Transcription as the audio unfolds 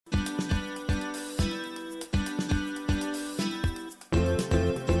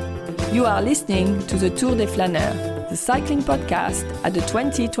You are listening to the Tour des Flâneurs, the cycling podcast at the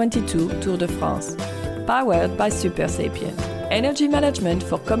 2022 Tour de France, powered by Super Sapien. Energy management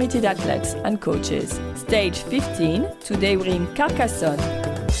for committed athletes and coaches. Stage 15, today we're in Carcassonne.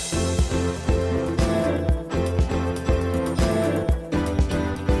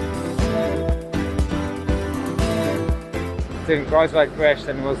 Kreuzweig crashed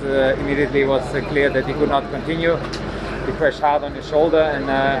and was immediately clear that he could not continue. He crashed hard on his shoulder,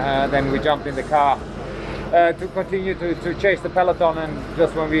 and then we jumped in the car to continue to chase the peloton. And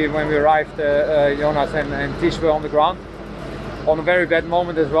just when we arrived, Jonas and Tish were on the ground on a very bad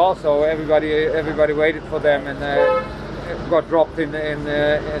moment as well. So everybody waited for them and got dropped in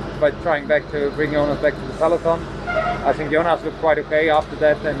by trying to bring Jonas back to the peloton. I think Jonas looked quite okay after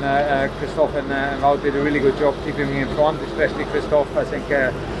that, and Christophe and Wout did a really good job keeping me in front, especially Christophe. I think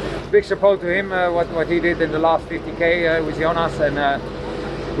big chapeau to him, what he did in the last 50k with Jonas, and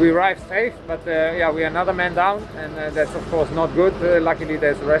we arrived safe, but we are another man down, and that's of course not good. Luckily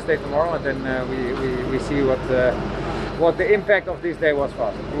there's a rest day tomorrow, and then we see what the impact of this day was for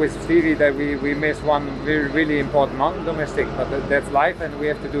us. With Stevie, that we missed one really important non-domestic, but that's life, and we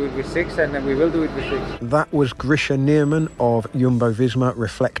have to do it with 6, and then we will do it with 6. That was Grisha Neerman of Jumbo-Visma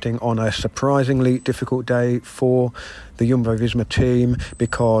reflecting on a surprisingly difficult day for the Jumbo-Visma team,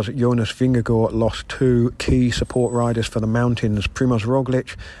 because Jonas Vingegaard lost 2 key support riders for the mountains, Primož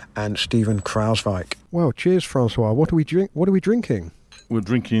Roglič and Steven Kruijswijk. Well, cheers, Francois. What are we drinking? We're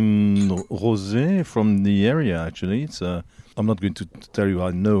drinking rosé from the area, actually. It's I'm not going to tell you I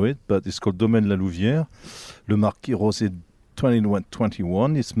know it, but it's called Domaine La Louvière. Le Marquis Rosé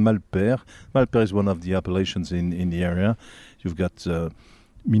 2021. It's Malpère. Malpère is one of the appellations in the area. You've got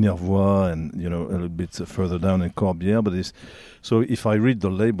Minervois and, a little bit further down in Corbière. But so if I read the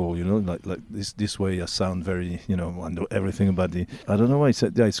label, like this way I sound very, I know everything about I don't know why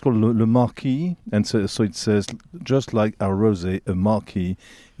it's called Le Marquis. And so it says, just like our rosé, a Marquis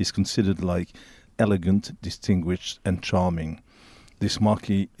is considered like elegant, distinguished and charming. This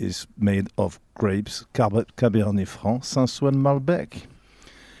Marquis is made of grapes, Cabernet Franc, Cinsault and Malbec.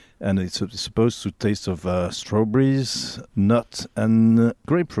 And it's supposed to taste of strawberries, nut, and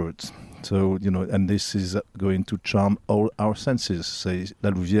grapefruit. So, and this is going to charm all our senses, says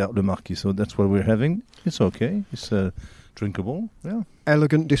La Louvière Le Marquis. So that's what we're having. It's okay. It's drinkable. Yeah.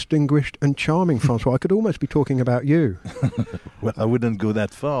 Elegant, distinguished, and charming, Francois. I could almost be talking about you. Well, I wouldn't go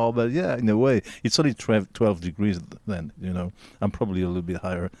that far, but yeah, in a way. It's only 12 degrees then, I'm probably a little bit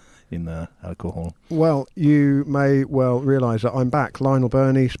higher in alcohol. Well, you may well realise that I'm back. Lionel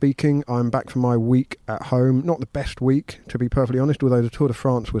Burney speaking. I'm back from my week at home. Not the best week, to be perfectly honest, although the Tour de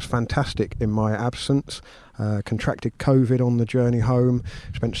France was fantastic in my absence. Contracted COVID on the journey home.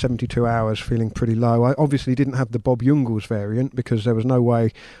 Spent 72 hours feeling pretty low. I obviously didn't have the Bob Jungels variant because there was no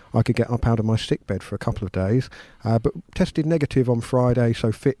way I could get up out of my sickbed for a couple of days. But tested negative on Friday,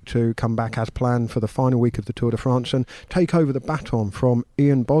 so fit to come back as planned for the final week of the Tour de France and take over the baton from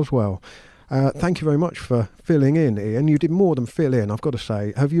Ian Boswell. Thank you very much for filling in, Ian. You did more than fill in, I've got to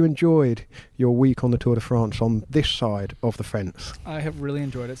say. Have you enjoyed your week on the Tour de France on this side of the fence? I have really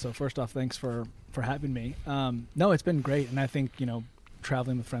enjoyed it. So first off, thanks for having me. No, it's been great. And I think,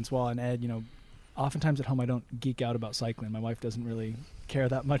 traveling with Francois and Ed, oftentimes at home I don't geek out about cycling. My wife doesn't really care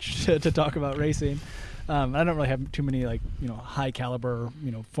that much to talk about racing. I don't really have too many high caliber,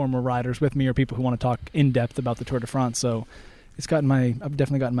 former riders with me or people who want to talk in depth about the Tour de France. So I've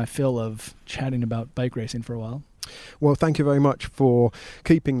definitely gotten my fill of chatting about bike racing for a while. Well, thank you very much for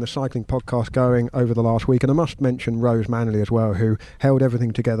keeping the cycling podcast going over the last week. And I must mention Rose Manley as well, who held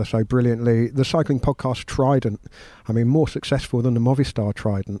everything together so brilliantly. The cycling podcast Trident, more successful than the Movistar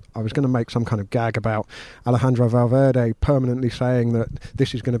Trident. I was going to make some kind of gag about Alejandro Valverde permanently saying that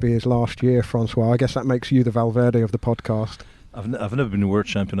this is going to be his last year, Francois. I guess that makes you the Valverde of the podcast. I've never been a world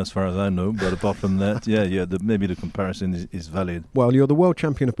champion as far as I know, but apart from that, maybe the comparison is valid. Well, you're the world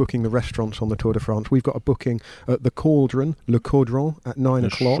champion of booking the restaurants on the Tour de France. We've got a booking at the Cauldron, Le Caudron, at 9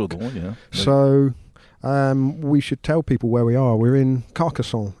 o'clock. Chaudron, yeah. So we should tell people where we are. We're in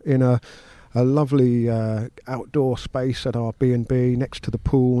Carcassonne, in a lovely outdoor space at our B&B next to the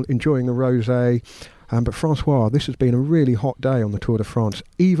pool, enjoying a rosé. But Francois, this has been a really hot day on the Tour de France.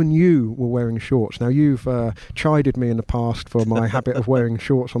 Even you were wearing shorts. Now, you've chided me in the past for my habit of wearing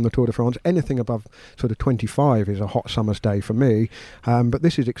shorts on the Tour de France. Anything above sort of 25 is a hot summer's day for me. But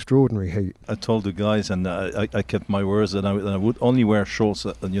this is extraordinary heat. I told the guys, and I kept my words, that I would only wear shorts,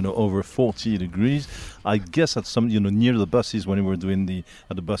 over 40 degrees. I guess at some, near the buses, when we were doing the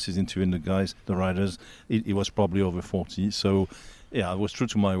buses interviewing the guys, the riders, it was probably over 40. So, yeah, I was true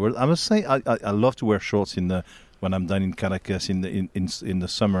to my word. I must say, I love to wear shorts in when I'm down in Carcassonne in the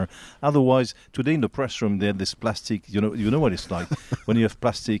summer. Otherwise, today in the press room, they had this plastic. You know what it's like when you have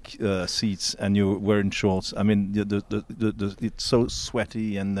plastic seats and you're wearing shorts. I mean, the it's so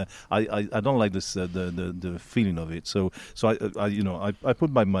sweaty, and I don't like this the feeling of it. So I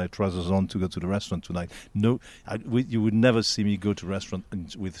put my trousers on to go to the restaurant tonight. No, you would never see me go to a restaurant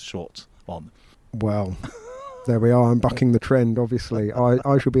with shorts on. Well, there we are. I'm bucking the trend, obviously.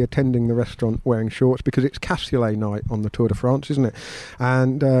 I shall be attending the restaurant wearing shorts because it's cassoulet night on the Tour de France, isn't it?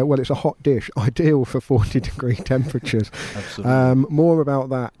 And, it's a hot dish, ideal for 40-degree temperatures. Absolutely. More about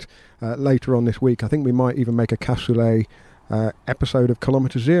that later on this week. I think we might even make a cassoulet episode of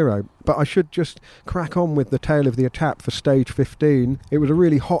Kilometre Zero. But I should just crack on with the tale of the attack for stage 15. It was a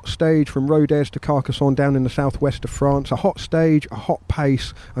really hot stage from Rodez to Carcassonne down in the southwest of France. A hot stage, a hot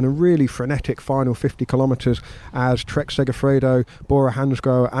pace, and a really frenetic final 50 kilometres as Trek Segafredo, Bora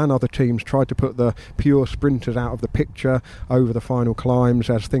Hansgrohe and other teams tried to put the pure sprinters out of the picture over the final climbs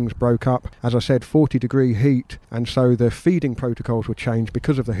as things broke up. As I said, 40-degree heat, and so the feeding protocols were changed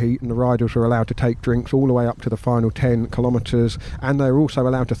because of the heat, and the riders were allowed to take drinks all the way up to the final 10 kilometres, and they were also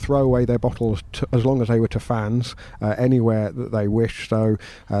allowed to throw away their bottles as long as they were to fans anywhere that they wished. So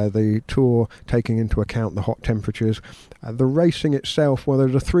the Tour taking into account the hot temperatures. The racing itself, well, there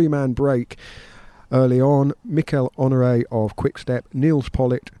was a three-man break early on. Mikel Honoré of Quick-Step, Niels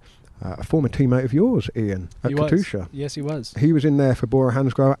Pollitt, a former teammate of yours, Ian, at Katusha. Yes, he was. He was in there for Bora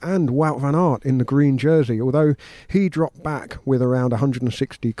Hansgrohe, and Wout van Aert in the green jersey, although he dropped back with around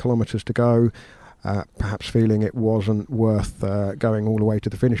 160 kilometres to go. Perhaps feeling it wasn't worth going all the way to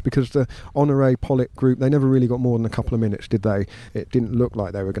the finish, because the Honoré Pollitt group, they never really got more than a couple of minutes, did they? It didn't look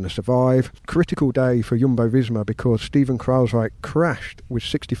like they were going to survive. Critical day for Jumbo-Visma because Steven Kruijswijk crashed with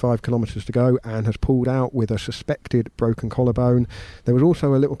 65 kilometres to go and has pulled out with a suspected broken collarbone. There was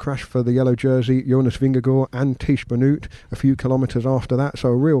also a little crash for the yellow jersey, Jonas Vingegaard and Tish Benoot a few kilometres after that, so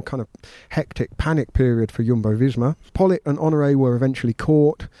a real kind of hectic panic period for Jumbo-Visma. Pollitt and Honoré were eventually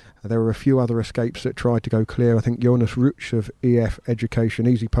caught. There were a few other escapes that tried to go clear. I think Jonas Rutsch of EF Education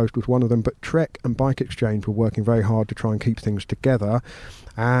Easy Post was one of them, but Trek and Bike Exchange were working very hard to try and keep things together,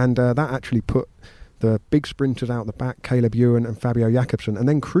 and that actually put the big sprinters out the back, Caleb Ewan and Fabio Jakobsen, and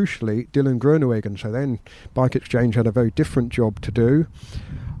then crucially Dylan Groenewegen. So then Bike Exchange had a very different job to do.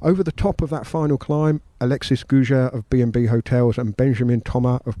 Over the top of that final climb, Alexis Gouget of B&B Hotels and Benjamin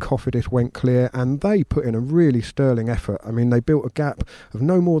Thomas of Cofidis went clear, and they put in a really sterling effort. I mean, they built a gap of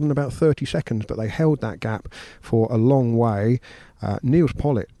no more than about 30 seconds, but they held that gap for a long way. Niels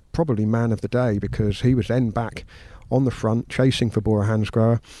Pollitt, probably man of the day, because he was then back on the front, chasing for Bora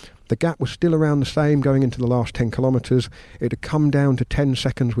Hansgrohe. The gap was still around the same going into the last 10 kilometres. It had come down to 10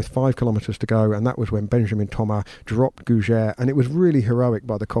 seconds with 5 kilometres to go, and that was when Benjamin Thomas dropped Gouget, and it was really heroic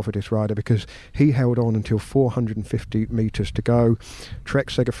by the Cofidis rider because he held on until 450 metres to go. Trek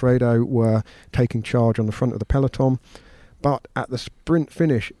Segafredo were taking charge on the front of the peloton, but at the sprint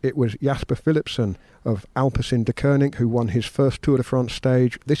finish it was Jasper Philipsen of Alpecin de Koning who won his first Tour de France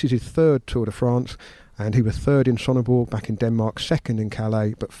stage. This is his third Tour de France, and he was third in Sonneborg back in Denmark, second in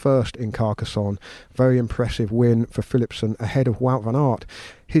Calais, but first in Carcassonne. Very impressive win for Philipsen ahead of Wout van Aert.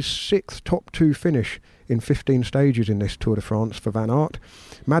 His sixth top two finish in 15 stages in this Tour de France for Van Aert.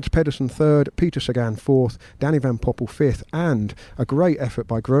 Mads Pedersen third, Peter Sagan fourth, Danny van Poppel fifth, and a great effort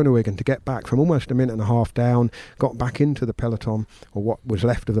by Groenewegen to get back from almost a minute and a half down, got back into the peloton, or what was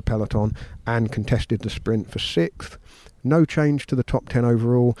left of the peloton, and contested the sprint for sixth. No change to the top 10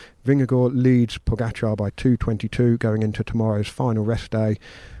 overall. Vingegaard leads Pogačar by 2:22 going into tomorrow's final rest day.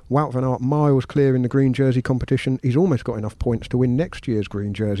 Wout van Aert miles clear in the green jersey competition. He's almost got enough points to win next year's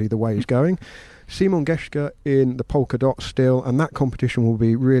green jersey the way he's going. Simon Geschke in the polka dot still, and that competition will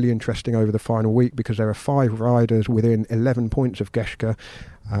be really interesting over the final week because there are 5 riders within 11 points of Geschke.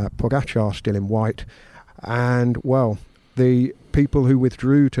 Pogačar still in white. And, well, the people who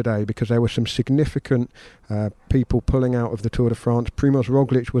withdrew today because there were some significant people pulling out of the Tour de France. Primož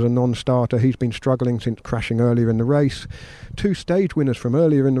Roglič was a non-starter. He's been struggling since crashing earlier in the race. 2 stage winners from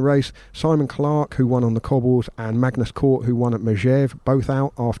earlier in the race, Simon Clark, who won on the cobbles, and Magnus Cort, who won at Megève, both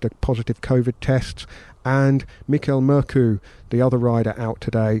out after positive COVID tests. And Mikkel Mørkøv, the other rider, out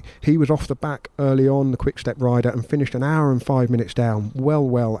today. He was off the back early on, the quick-step rider, and finished an hour and 5 minutes down,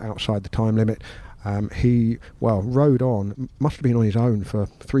 well outside the time limit. He rode on, must have been on his own for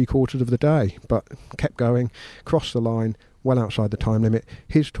 3/4 of the day, but kept going, crossed the line, well outside the time limit.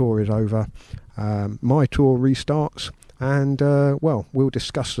 His tour is over. My tour restarts, and, we'll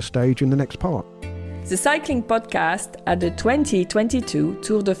discuss the stage in the next part. The Cycling Podcast at the 2022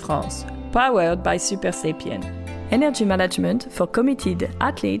 Tour de France, powered by Super Sapien. Energy management for committed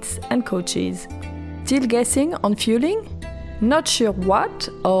athletes and coaches. Still guessing on fueling? Not sure what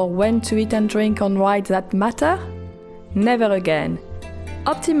or when to eat and drink on rides that matter? Never again.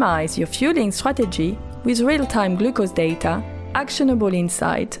 Optimize your fueling strategy with real-time glucose data, actionable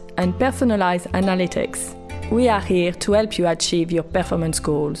insight, and personalized analytics. We are here to help you achieve your performance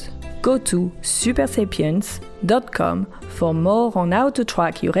goals. Go to supersapiens.com for more on how to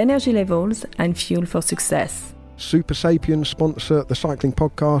track your energy levels and fuel for success. Super Sapiens sponsor the Cycling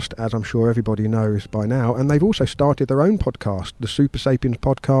Podcast, as I'm sure everybody knows by now, and they've also started their own podcast. The Super Sapiens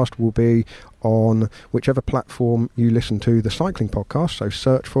Podcast will be on whichever platform you listen to the Cycling Podcast, so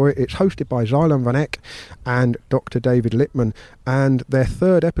search for it. It's hosted by Zylan Van Eck and Dr. David Lippman, and their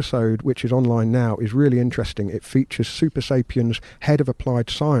third episode, which is online now, is really interesting. It features Super Sapiens Head of Applied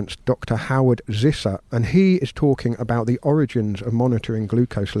Science, Dr. Howard Zisser, and he is talking about the origins of monitoring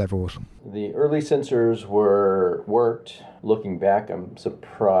glucose levels. The early sensors worked. Looking back, I'm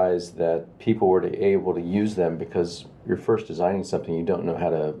surprised that people were able to use them, because you're first designing something, you don't know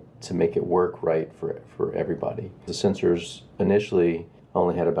how to make it work right for everybody. The sensors initially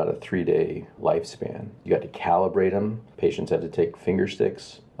only had about a 3-day lifespan. You got to calibrate them. Patients had to take finger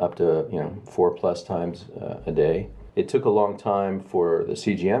sticks up to 4+ times a day. It took a long time for the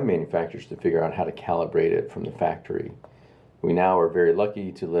CGM manufacturers to figure out how to calibrate it from the factory. We now are very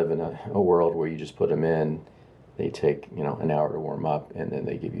lucky to live in a world where you just put them in, they take an hour to warm up, and then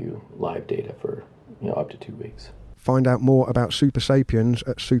they give you live data for up to 2 weeks. Find out more about Super Sapiens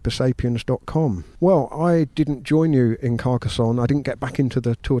at supersapiens.com. Well, I didn't join you in Carcassonne. I didn't get back into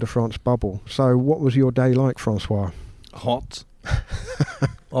the Tour de France bubble. So what was your day like, Francois? Hot.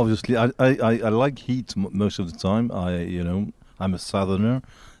 Obviously, I like heat most of the time. I'm a southerner,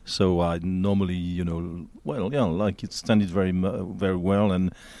 so I normally, like it standed very very well.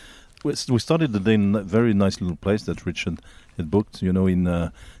 And we started the day in a very nice little place that Richard had booked, in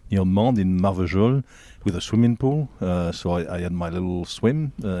near Mende in Marvejols, with a swimming pool. So I had my little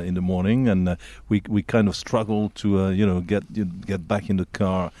swim in the morning, and we kind of struggled to get back in the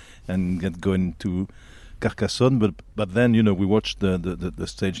car and get going to Carcassonne. But then we watched the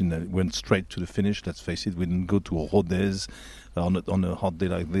stage and went straight to the finish. Let's face it, we didn't go to Rodez on a hot day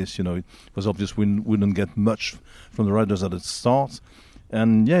like this. It was obvious we wouldn't get much from the riders at the start.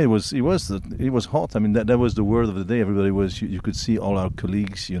 And yeah, it was hot. I mean, that was the word of the day. Everybody was. You could see all our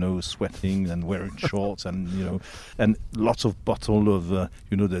colleagues, sweating and wearing shorts, and and lots of bottle of, that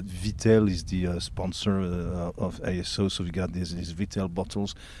Vittel is the sponsor of ASO. So we got these Vittel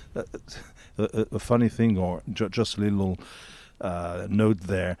bottles. A funny thing, or just a little note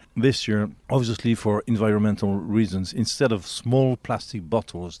there. This year, obviously for environmental reasons, instead of small plastic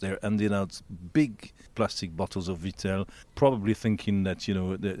bottles, they're handing out big plastic bottles of Vittel, probably thinking that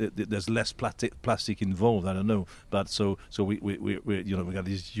there's less plastic involved. I don't know, but so we got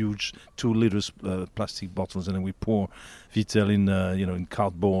these huge 2 liters plastic bottles, and then we pour Vittel in in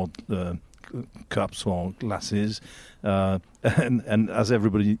cardboard cups or glasses, and as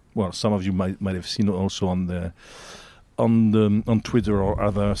everybody, some of you might have seen also on Twitter or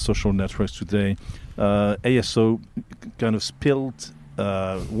other social networks today, ASO kind of spilled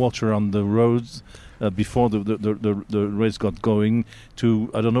water on the roads before the race got going,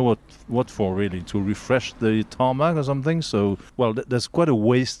 to I don't know what for really, to refresh the tarmac or something. So there's quite a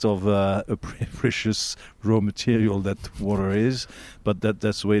waste of a precious raw material that water is, but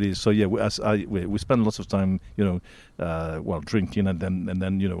that's the way it is. So yeah, we spend lots of time drinking, and then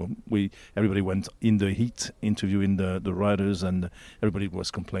everybody went in the heat interviewing the riders, and everybody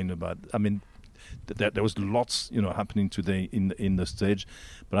was complaining about. I mean, there was lots happening today in the stage,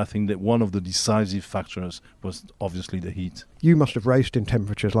 but I think that one of the decisive factors was obviously the heat. You must have raced in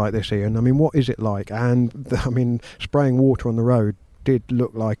temperatures like this, Ian. I mean, what is it like? And spraying water on the road did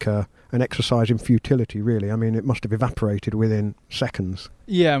look like an exercise in futility, really. I mean, it must have evaporated within seconds.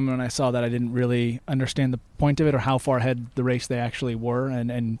 Yeah, when I saw that, I didn't really understand the point of it or how far ahead the race they actually were.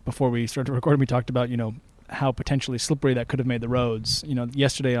 And before we started recording, we talked about how potentially slippery that could have made the roads.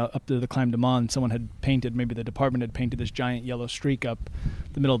 Yesterday up to the Climb de Mende, someone had painted, maybe the department had painted this giant yellow streak up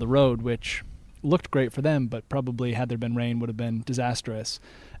the middle of the road, which looked great for them, but probably had there been rain would have been disastrous.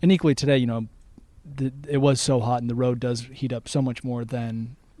 And equally today, it was so hot, and the road does heat up so much more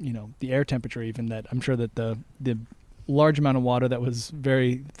than the air temperature, even, that I'm sure that the large amount of water that was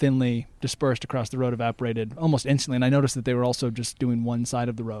very thinly dispersed across the road evaporated almost instantly. And I noticed that they were also just doing one side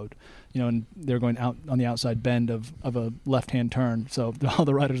of the road, and they were going out on the outside bend of a left-hand turn. So all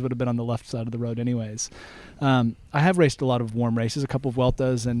the riders would have been on the left side of the road anyways. I have raced a lot of warm races, a couple of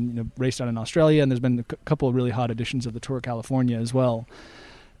Vueltas, and raced out in Australia, and there's been a couple of really hot editions of the Tour of California as well.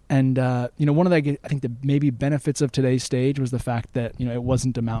 And, one of the, I think the maybe benefits of today's stage was the fact that, it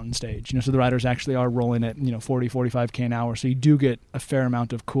wasn't a mountain stage. So the riders actually are rolling at, 40, 45K an hour. So you do get a fair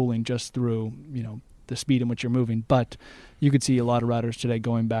amount of cooling just through, the speed in which you're moving. But you could see a lot of riders today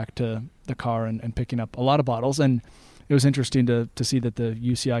going back to the car and picking up a lot of bottles. And it was interesting to see that the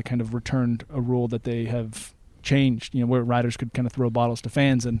UCI kind of returned a rule that they have changed, where riders could kind of throw bottles to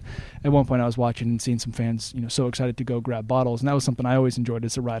fans. And at one point I was watching and seeing some fans, so excited to go grab bottles. And that was something I always enjoyed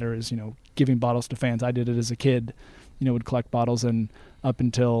as a rider, is, giving bottles to fans. I did it as a kid, would collect bottles. And up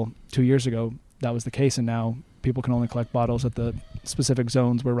until 2 years ago, that was the case. And now people can only collect bottles at the specific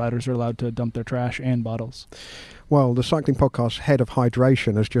zones where riders are allowed to dump their trash and bottles. Well, the Cycling Podcast head of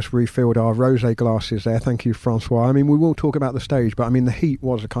hydration has just refilled our rosé glasses there. Thank you, Francois. I mean, we will talk about the stage, but I mean, the heat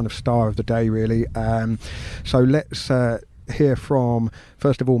was a kind of star of the day, really. So let's hear from,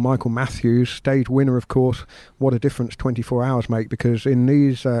 first of all, Michael Matthews, stage winner, of course. What a difference 24 hours make, because in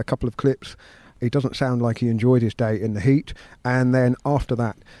these couple of clips, it doesn't sound like he enjoyed his day in the heat. And then after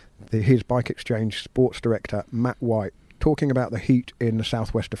that, his Bike Exchange sports director, Matt White, talking about the heat in the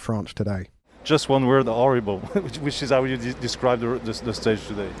southwest of France today. Just one word, horrible, which is how you describe the stage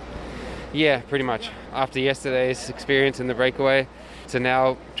today. Yeah, pretty much. After yesterday's experience in the breakaway to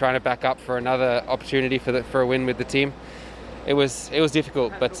now trying to back up for another opportunity for a win with the team, it was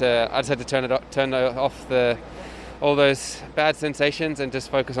difficult. But I just had to turn off all those bad sensations and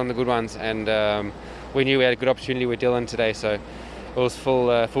just focus on the good ones. And we knew we had a good opportunity with Dylan today, so it was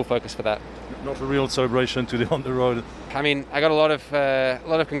full focus for that. Not a real celebration today on the road. I mean, I got a lot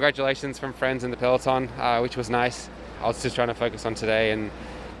of congratulations from friends in the peloton, which was nice. I was just trying to focus on today and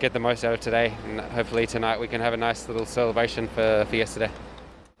get the most out of today, and hopefully tonight we can have a nice little celebration for yesterday.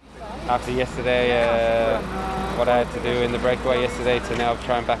 After yesterday, what I had to do in the breakaway yesterday to now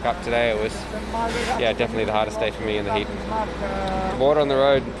try and back up today, it was definitely the hardest day for me in the heat. Water on the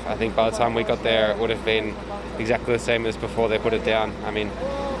road, I think by the time we got there it would have been exactly the same as before they put it down. I mean,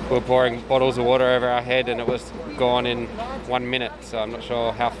 we were pouring bottles of water over our head and it was gone in 1 minute, so I'm not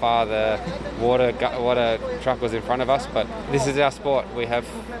sure how far the water truck was in front of us, but this is our sport.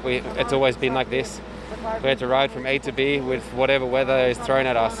 It's always been like this. We had to ride from A to B with whatever weather is thrown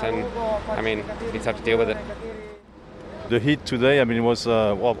at us, and I mean, we just have to deal with it. The heat today, I mean, it was,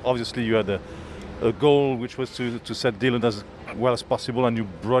 obviously you had a goal which was to set Dylan as well as possible, and you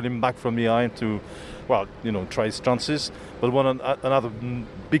brought him back from behind to, try his chances. But another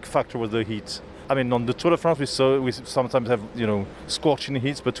big factor was the heat. I mean, on the Tour de France, we sometimes have, scorching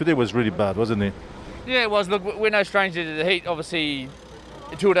heats, but today was really bad, wasn't it? Yeah, it was. Look, we're no stranger to the heat. Obviously,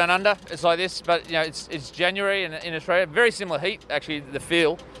 Tour Down Under, it's like this, but it's January in Australia. Very similar heat, actually, the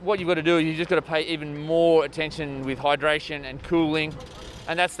feel. What you've got to do is you've just got to pay even more attention with hydration and cooling,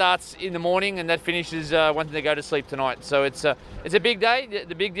 and that starts in the morning and that finishes once they go to sleep tonight. So it's a big day.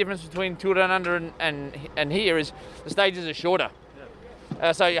 The big difference between Tour Down Under and here is the stages are shorter.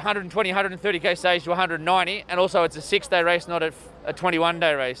 So 120, 130k stage to 190, and also it's a 6-day race, not a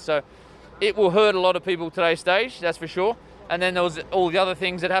 21-day race. So it will hurt a lot of people today's stage, that's for sure. And then there was all the other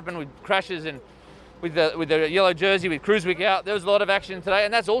things that happened with crashes and with the yellow jersey, with Cruisewick out. There was a lot of action today,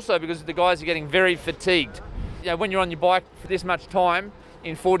 and that's also because the guys are getting very fatigued. When you're on your bike for this much time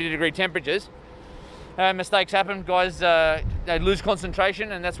in 40-degree temperatures, mistakes happen. Guys they lose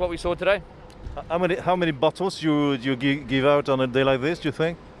concentration, and that's what we saw today. How many bottles you give out on a day like this, do you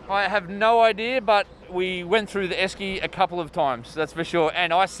think? I have no idea, but we went through the esky a couple of times, that's for sure,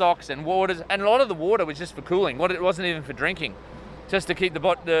 and ice socks and waters, and a lot of the water was just for cooling. It wasn't even for drinking, just to keep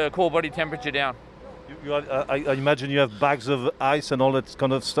the core body temperature down. I imagine you have bags of ice and all that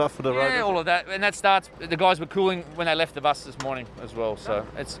kind of stuff for the riders? Yeah, all of that, and that starts, the guys were cooling when they left the bus this morning as well, so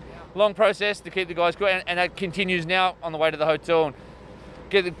it's a long process to keep the guys cool, and that continues now on the way to the hotel, and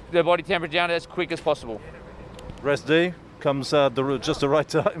get the body temperature down as quick as possible. Rest day comes at just the right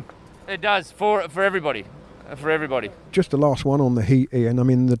time. It does, for everybody. For everybody. Just the last one on the heat, Ian. I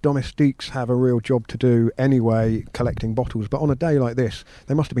mean, the domestiques have a real job to do anyway, collecting bottles. But on a day like this,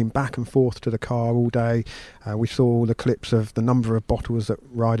 they must have been back and forth to the car all day. We saw all the clips of the number of bottles that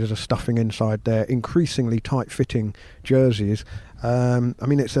riders are stuffing inside their increasingly tight-fitting jerseys. I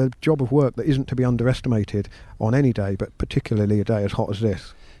mean, it's a job of work that isn't to be underestimated on any day, but particularly a day as hot as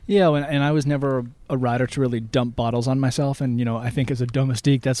this. Yeah, and I was never a rider to really dump bottles on myself. And, I think as a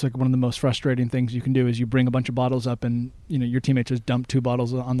domestique, that's like one of the most frustrating things you can do is you bring a bunch of bottles up and, your teammates just dump 2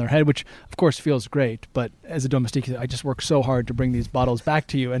 bottles on their head, which of course feels great. But as a domestique, I just work so hard to bring these bottles back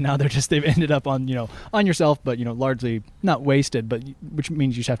to you. And now they've ended up on yourself, but, largely not wasted, but which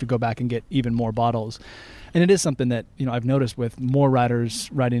means you just have to go back and get even more bottles. And it is something that, I've noticed with more riders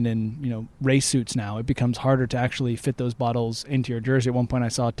riding in, race suits now, it becomes harder to actually fit those bottles into your jersey. At one point I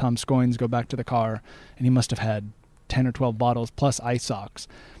saw Tom Scoynes go back to the car and he must have had 10 or 12 bottles plus ice socks.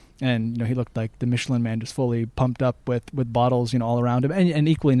 And, he looked like the Michelin man, just fully pumped up with bottles, all around him. And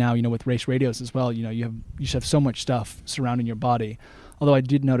equally now, with race radios as well, you just have so much stuff surrounding your body. Although I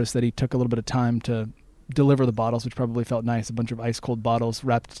did notice that he took a little bit of time to deliver the bottles, which probably felt nice, a bunch of ice cold bottles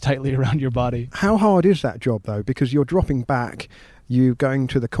wrapped tightly around your body. How hard is that job though? Because you're dropping back, you going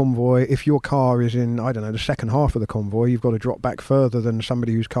to the convoy. If your car is in, I don't know, the second half of the convoy, you've got to drop back further than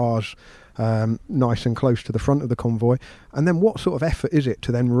somebody whose car's nice and close to the front of the convoy. And then what sort of effort is it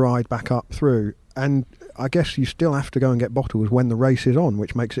to then ride back up through? And I guess you still have to go and get bottles when the race is on,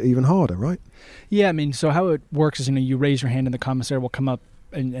 which makes it even harder, right? Yeah, so how it works is, you raise your hand and the commissary will come up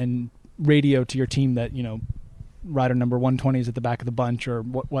and radio to your team that, rider number 120 is at the back of the bunch or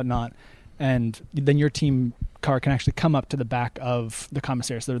whatnot. And then your team car can actually come up to the back of the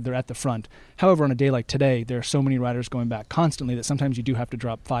commissary. So they're at the front. However, on a day like today, there are so many riders going back constantly that sometimes you do have to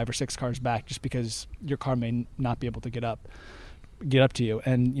drop 5 or 6 cars back just because your car may not be able to get up to you.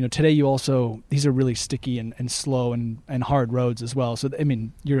 And, today these are really sticky and slow and hard roads as well. So,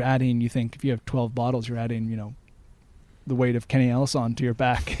 you're adding, you think if you have 12 bottles, you're adding, the weight of Kenny Elson to your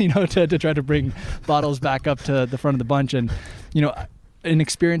back, to try to bring bottles back up to the front of the bunch. And, an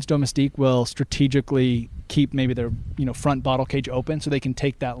experienced domestique will strategically keep maybe their, front bottle cage open so they can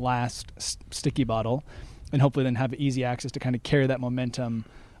take that last sticky bottle and hopefully then have easy access to kind of carry that momentum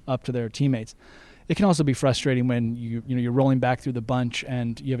up to their teammates. It can also be frustrating when you're rolling back through the bunch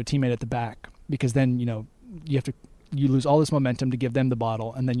and you have a teammate at the back, because then, you lose all this momentum to give them the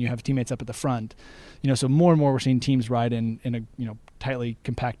bottle, and then you have teammates up at the front. So more and more we're seeing teams ride in a tightly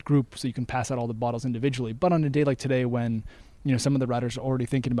compact group so you can pass out all the bottles individually. But on a day like today when, some of the riders are already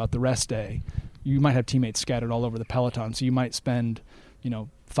thinking about the rest day, you might have teammates scattered all over the peloton. So you might spend,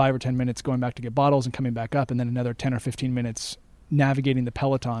 5 or 10 minutes going back to get bottles and coming back up, and then another 10 or 15 minutes navigating the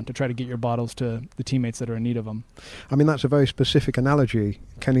peloton to try to get your bottles to the teammates that are in need of them. That's a very specific analogy.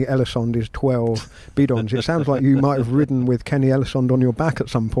 Kenny Elissonde is 12 bidons. It sounds like you might have ridden with Kenny Elissonde on your back at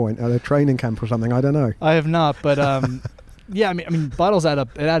some point at a training camp or something. I don't know. I have not, but yeah, bottles add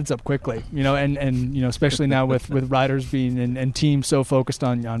up. It adds up quickly, and especially now with riders being and teams so focused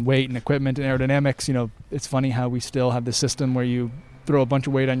on weight and equipment and aerodynamics. It's funny how we still have this system where you throw a bunch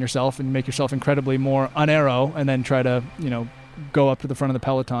of weight on yourself and make yourself incredibly more unaero, and then try to go up to the front of the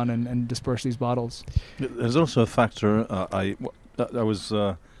peloton and disperse these bottles. There's also a factor. I was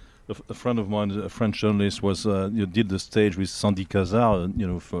a friend of mine, a French journalist, did the stage with Sandy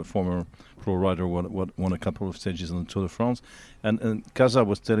Cazard, former pro rider, won a couple of stages on the Tour de France, and Cazard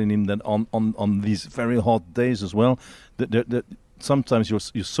was telling him that on these very hot days as well, that sometimes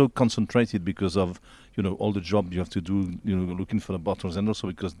you're so concentrated because of all the job you have to do, looking for the bottles, and also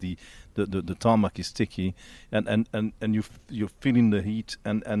because the tarmac is sticky, and you're feeling the heat,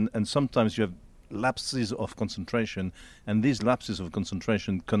 and sometimes you have lapses of concentration, and these lapses of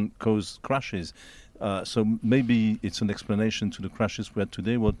concentration can cause crashes. So maybe it's an explanation to the crashes we had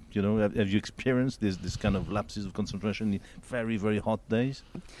today. What have you experienced this kind of lapses of concentration in very, very hot days?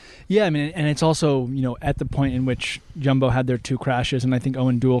 Yeah, and it's also at the point in which Jumbo had their 2 crashes, and I think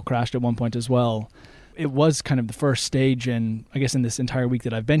Owen Duell crashed at one point as well. It was kind of the first stage in this entire week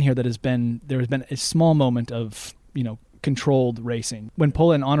that I've been here there has been a small moment of controlled racing. When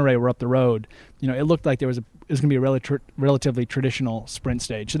Pola and Honoré were up the road, it looked like it was going to be a relatively traditional sprint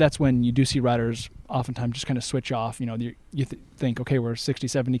stage. So that's when you do see riders oftentimes just kind of switch off. You think, okay, we're 60,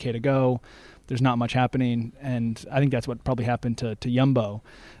 70K to go. There's not much happening. And I think that's what probably happened to Jumbo.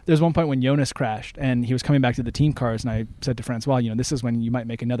 There's one point when Jonas crashed and he was coming back to the team cars, and I said to Francois, this is when you might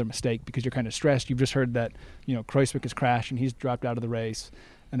make another mistake because you're kind of stressed. You've just heard that, Kruijswijk has crashed and he's dropped out of the race,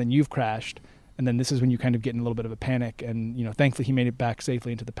 and then you've crashed. And then this is when you kind of get in a little bit of a panic. And, thankfully he made it back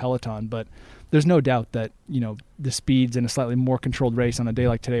safely into the peloton. But there's no doubt that, the speeds in a slightly more controlled race on a day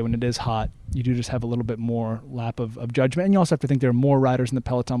like today when it is hot, you do just have a little bit more lap of judgment. And you also have to think there are more riders in the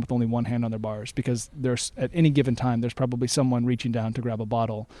peloton with only one hand on their bars, because there's at any given time, there's probably someone reaching down to grab a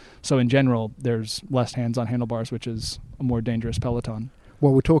bottle. So in general, there's less hands on handlebars, which is a more dangerous peloton.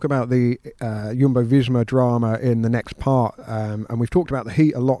 Well, we'll talk about the Jumbo-Visma drama in the next part, and we've talked about the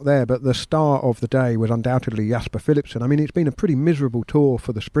heat a lot there, but the star of the day was undoubtedly Jasper Philipsen. I mean, it's been a pretty miserable tour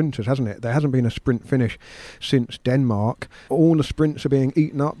for the sprinters, hasn't it? There hasn't been a sprint finish since Denmark. All the sprints are being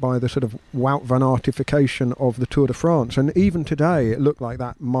eaten up by the sort of Wout van Aertification of the Tour de France, and even today it looked like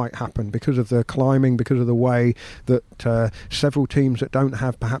that might happen because of the climbing, because of the way that several teams that don't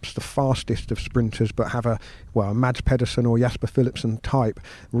have perhaps the fastest of sprinters but have a Mads Pedersen or Jasper Philipsen type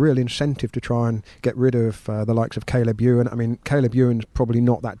real incentive to try and get rid of the likes of Caleb Ewan. I mean, Caleb Ewan's probably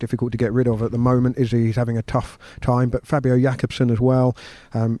not that difficult to get rid of at the moment, is he? He's having a tough time, but Fabio Jakobsen as well,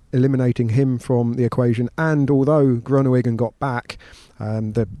 eliminating him from the equation. And although Groenewegen got back,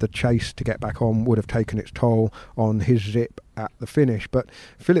 the chase to get back on would have taken its toll on his zip at the finish. But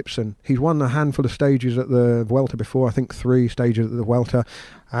Philipsen, he's won a handful of stages at the Vuelta before, I think 3 stages at the Vuelta,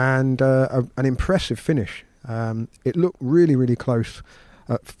 and an impressive finish. It looked really, really close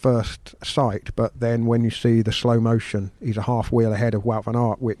at first sight, but then when you see the slow motion, he's a half wheel ahead of Wout van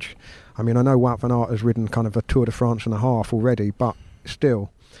Aert, which, I mean, I know Wout van Aert has ridden kind of a Tour de France and a half already, but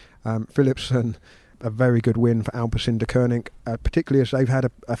still, Philipsen, a very good win for Alpecin de Koning, particularly as they've had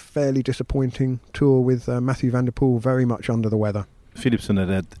a fairly disappointing tour with Mathieu van der Poel very much under the weather. Philipsen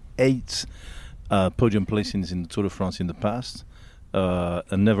had 8 podium placings in the Tour de France in the past,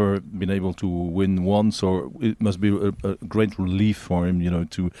 and never been able to win one, so it must be a great relief for him,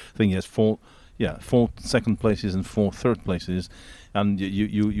 to think he has 4 second places and 4 third places, and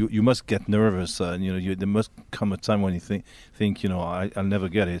you must get nervous, there must come a time when you think I'll never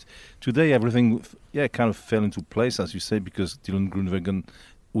get it. Today everything kind of fell into place, as you say, because Dylan Groenewegen,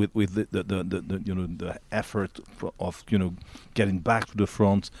 with the effort of getting back to the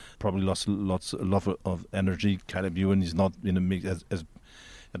front, probably lost a lot of energy. Caleb Ewan is not in a mix as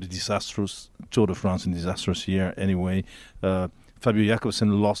a disastrous Tour de France, a disastrous year anyway. Fabio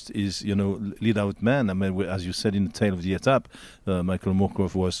Jakobsen lost his lead-out man. I mean, as you said in the tail of the etape, Michael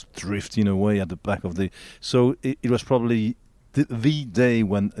Morkov was drifting away at the back of the. So it was probably the day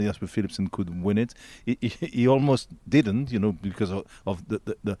when Jasper Philipsen could win it. He almost didn't, because of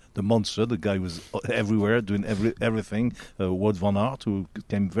the monster. The guy was everywhere doing everything. Wout van Aert, who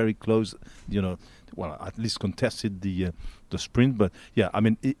came very close, at least contested the sprint. But I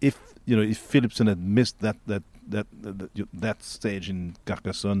mean, if Philipsen had missed that stage in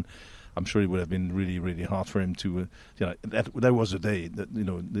Carcassonne, I'm sure it would have been really, really hard for him to. That was a day that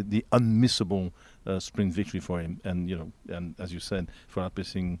the unmissable sprint victory for him, and as you said, for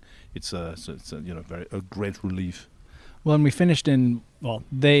Alpecin, it's a great relief. Well, and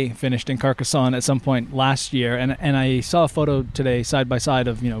they finished in Carcassonne at some point last year, and I saw a photo today side by side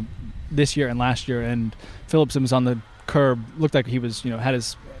of this year and last year, and Philipsen was on the curb, looked like he was had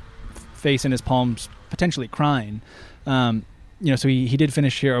his face in his palms, potentially crying. So he did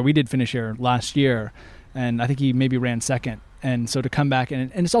finish here, or we did finish here last year, and I think he maybe ran second. And so to come back,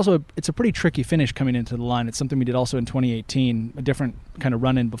 and it's also it's a pretty tricky finish coming into the line. It's something we did also in 2018, a different kind of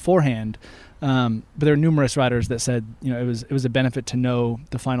run-in beforehand. But there are numerous riders that said it was a benefit to know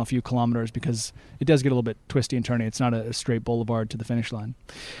the final few kilometers, because it does get a little bit twisty and turny. It's not a straight boulevard to the finish line.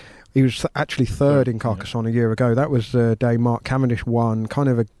 He was actually third in Carcassonne a year ago. That was the day Mark Cavendish won, kind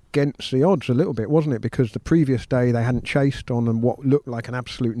of against the odds a little bit, wasn't it? Because the previous day they hadn't chased on what looked like an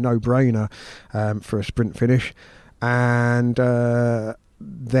absolute no-brainer for a sprint finish. And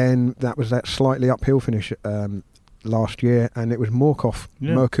then that was that slightly uphill finish last year, and it was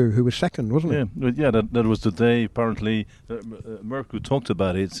Murku, who was second, wasn't it? Yeah, that was the day. Apparently, Murku talked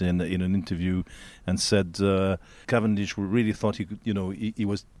about it in an interview and said Cavendish really thought he could. He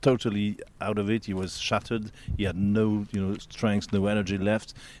was totally out of it. He was shattered. He had no strength, no energy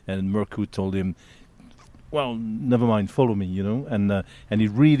left, and Murku told him, "Well, never mind, follow me." And he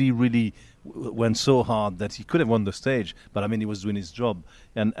really went so hard that he could have won the stage, but I mean, he was doing his job,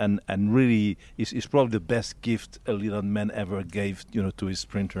 and really is probably the best gift a leader man ever gave to his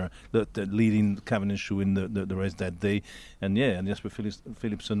sprinter, the leading Cavendish to win the race that day. And Jasper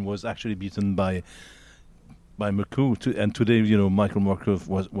Philipsen was actually beaten by Murku, and today Michael Morkov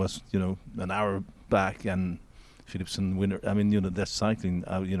was an hour back, and Philipsen winner. I mean, that's cycling.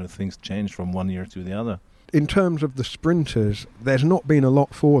 Things change from one year to the other. In terms of the sprinters, there's not been a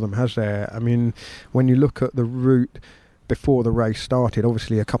lot for them, has there? I mean, when you look at the route before the race started,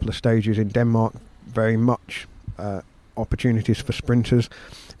 obviously a couple of stages in Denmark, very much opportunities for sprinters,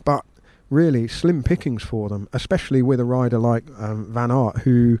 but really slim pickings for them, especially with a rider like Van Aert,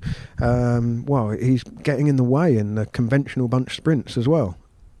 who, he's getting in the way in the conventional bunch sprints as well.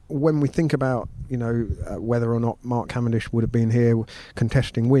 When we think about, whether or not Mark Cavendish would have been here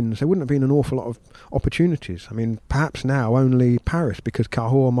contesting wins, there wouldn't have been an awful lot of opportunities. I mean, perhaps now only Paris, because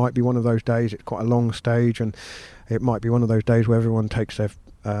Cahors might be one of those days. It's quite a long stage, and it might be one of those days where everyone takes their,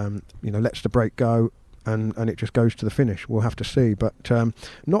 lets the break go, and it just goes to the finish. We'll have to see. But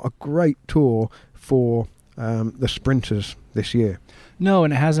not a great tour for the sprinters this year. No,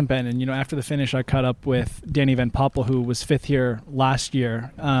 and it hasn't been. And, after the finish, I caught up with Danny Van Poppel, who was fifth here last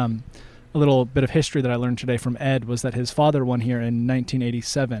year. A little bit of history that I learned today from Ed was that his father won here in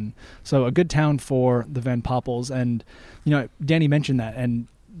 1987. So a good town for the Van Poppels. And, Danny mentioned that. And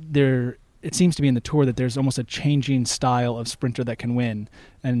it seems to be in the Tour that there's almost a changing style of sprinter that can win.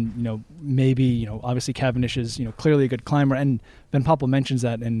 And, maybe, obviously Cavendish is, clearly a good climber. And Van Poppel mentions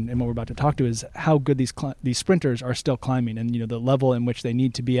that, and what we're about to talk to is how good these sprinters are still climbing, and, the level in which they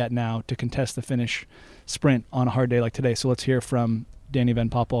need to be at now to contest the finish sprint on a hard day like today. So let's hear from Danny Van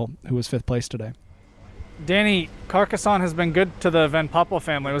Poppel, who was fifth place today. Danny, Carcassonne has been good to the Van Poppel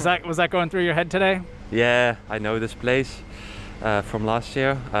family. Was that going through your head today? Yeah, I know this place from last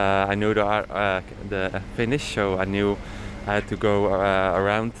year. I knew the finish, so I knew I had to go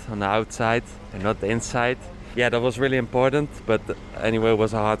around on the outside and not the inside. Yeah, that was really important, but anyway, it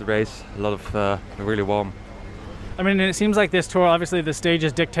was a hard race, a lot of really warm. I mean, it seems like this tour, obviously the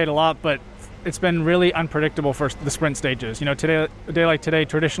stages dictate a lot, but it's been really unpredictable for the sprint stages. Today, a day like today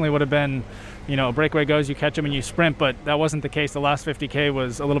traditionally would have been, a breakaway goes, you catch them and you sprint, but that wasn't the case. The last 50K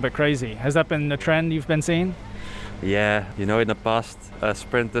was a little bit crazy. Has that been the trend you've been seeing? Yeah, in the past,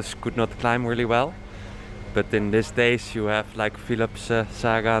 sprinters could not climb really well. But in these days, you have like Philips,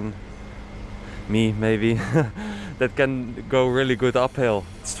 Sagan, me maybe, that can go really good uphill.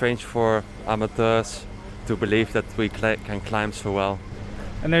 It's strange for amateurs to believe that we can climb so well.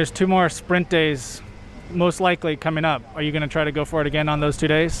 And there's 2 more sprint days most likely coming up. Are you going to try to go for it again on those 2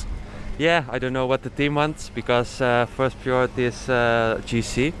 days? Yeah, I don't know what the team wants, because first priority is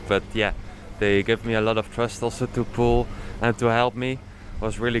GC, but yeah, they give me a lot of trust also to pull and to help me. It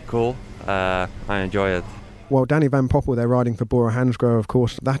was really cool. I enjoy it. Well, Danny Van Poppel, they're riding for Bora Hansgrohe, of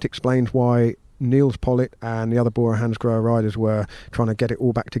course. That explains why Niels Pollitt and the other Bora Hansgrohe riders were trying to get it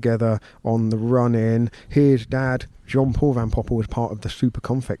all back together on the run-in. His dad, Jean-Paul Van Poppel, was part of the Super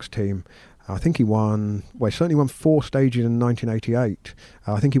Confex team. I think he certainly won 4 stages in 1988.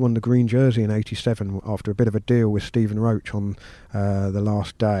 I think he won the green jersey in 87 after a bit of a deal with Stephen Roach on the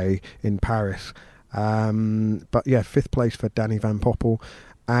last day in Paris. But yeah, 5th place for Danny Van Poppel.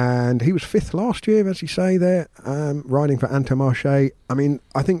 And he was 5th last year, as you say there, riding for Intermarché. I mean,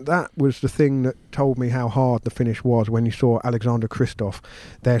 I think that was the thing that told me how hard the finish was when you saw Alexander Kristoff,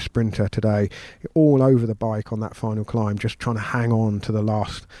 their sprinter today, all over the bike on that final climb, just trying to hang on to the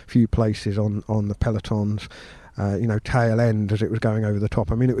last few places on the pelotons, tail end as it was going over the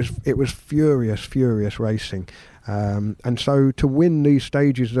top. I mean, it was furious racing. And so to win these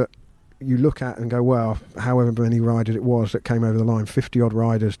stages that you look at and go, well, however many riders it was that came over the line, 50-odd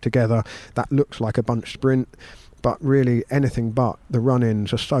riders together, that looks like a bunch sprint, but really anything but. The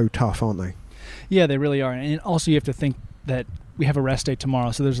run-ins are so tough, aren't they? Yeah, they really are. And also you have to think that we have a rest day tomorrow,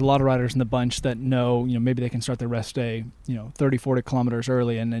 so there's a lot of riders in the bunch that know, maybe they can start their rest day, 30, 40 kilometers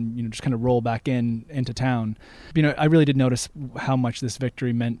early and then, just kind of roll back into town. I really did notice how much this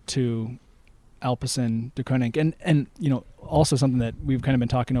victory meant to Alpecin, De Koning, and also something that we've kind of been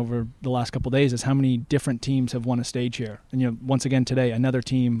talking over the last couple of days is how many different teams have won a stage here. And once again today, another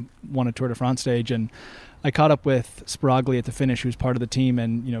team won a Tour de France stage, and I caught up with Sparagli at the finish, who's part of the team,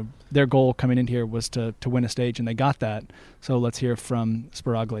 and their goal coming in here was to win a stage, and they got that. So let's hear from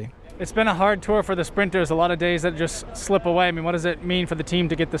Sparagli. It's been a hard tour for the sprinters, a lot of days that just slip away. I mean, what does it mean for the team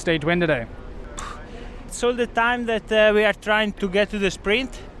to get the stage win today? It's all the time that we are trying to get to the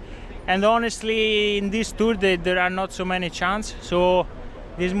sprint. And honestly, in this tour, there are not so many chances. So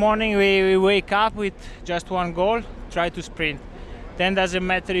this morning we wake up with just one goal, try to sprint. Then doesn't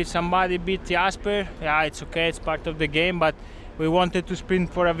matter if somebody beat Jasper, yeah, it's okay, it's part of the game, but we wanted to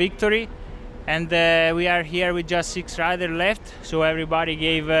sprint for a victory. And we are here with just 6 riders left, so everybody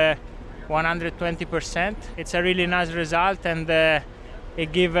gave 120%. It's a really nice result, and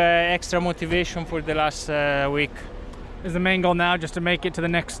it gives extra motivation for the last week. Is the main goal now just to make it to the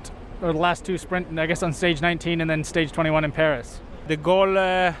next or the last 2 sprint, I guess, on stage 19 and then stage 21 in Paris? The goal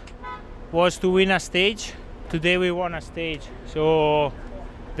was to win a stage. Today we won a stage, so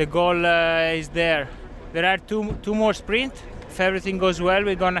the goal is there. There are two more sprints. If everything goes well,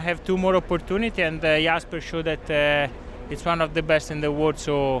 we're gonna have 2 more opportunities, and Jasper showed that it's one of the best in the world,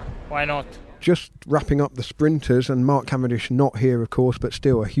 so why not? Just wrapping up the sprinters, and Mark Cavendish not here, of course, but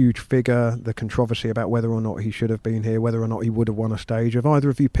still a huge figure. The controversy about whether or not he should have been here, whether or not he would have won a stage. Have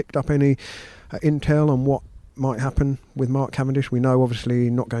either of you picked up any intel on what might happen with Mark Cavendish? We know, obviously,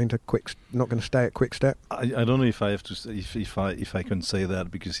 not going to stay at Quick Step. I don't know if I have to if I can say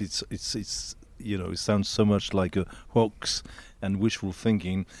that, because it's it sounds so much like a hoax and wishful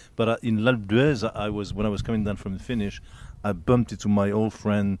thinking. But in L'Alpe d'Huez, when I was coming down from the finish, I bumped into my old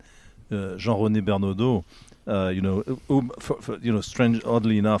friend. Jean-René Bernaudot, strange,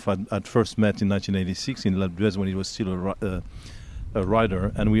 oddly enough, I'd first met in 1986 in L'Alpe d'Huez when he was still a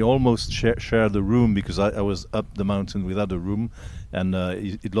rider, and we almost shared the room, because I was up the mountain without a room, and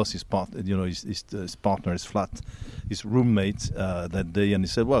he'd lost his partner, his roommate that day, and he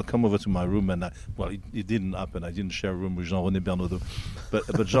said, "Well, come over to my room," and it didn't happen. I didn't share a room with Jean-René Bernaudot,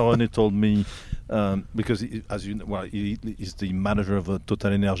 but Jean-René told me, because he's the manager of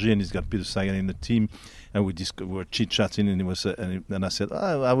Total Energy, and he's got Peter Sagan in the team, and we were chit-chatting, and and I said,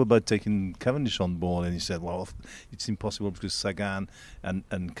 how about taking Cavendish on board? And he said, well, it's impossible, because Sagan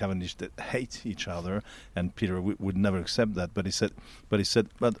and Cavendish, they hate each other, and Peter would never accept that. But he said,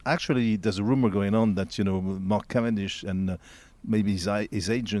 but actually there's a rumor going on that Mark Cavendish and maybe his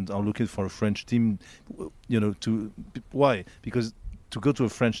agent are looking for a French team. Why? Because to go to a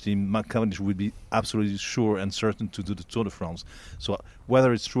French team, Mark Cavendish would be absolutely sure and certain to do the Tour de France. So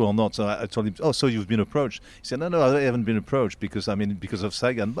whether it's true or not, so I told him, "Oh, so you've been approached?" He said, "No, I haven't been approached because of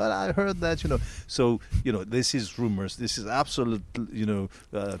Sagan, but I heard that, So this is rumors. This is absolutely,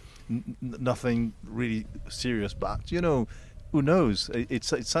 nothing really serious. But who knows? It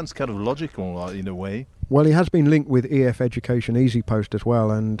sounds kind of logical in a way." Well, he has been linked with EF Education Easy Post as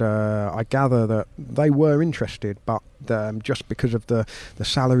well, and I gather that they were interested, but just because of the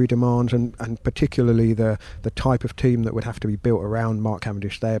salary demands and particularly the type of team that would have to be built around Mark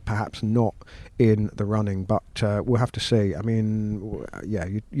Cavendish, they're perhaps not in the running. But we'll have to see. I mean,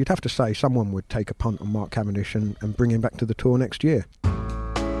 you'd have to say someone would take a punt on Mark Cavendish and bring him back to the Tour next year.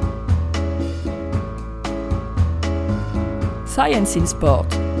 Science in Sport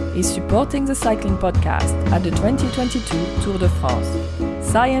is supporting the cycling podcast at the 2022 Tour de France.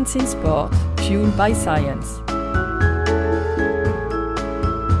 Science in Sport, fueled by science.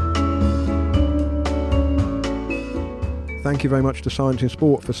 Thank you very much to Science in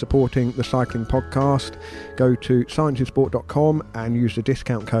Sport for supporting the cycling podcast. Go to scienceinsport.com and use the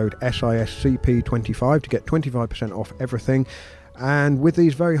discount code SISCP25 to get 25% off everything. And with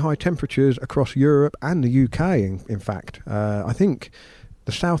these very high temperatures across Europe and the UK, in fact, I think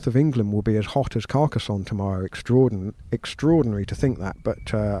the south of England will be as hot as Carcassonne tomorrow. Extraordinary to think that.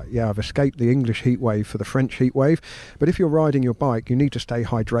 But I've escaped the English heat wave for the French heat wave. But if you're riding your bike, you need to stay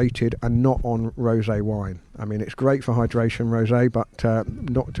hydrated and not on rosé wine. I mean, it's great for hydration, rosé, but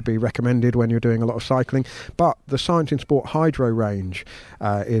not to be recommended when you're doing a lot of cycling. But the Science in Sport Hydro range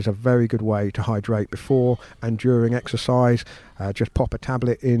is a very good way to hydrate before and during exercise. Just pop a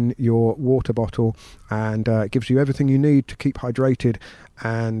tablet in your water bottle, and it gives you everything you need to keep hydrated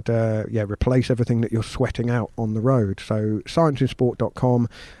and replace everything that you're sweating out on the road. So scienceinsport.com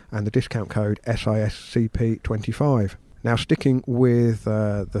and the discount code SISCP25. Now, sticking with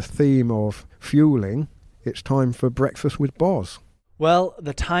the theme of fueling, it's time for Breakfast with Boz. Well,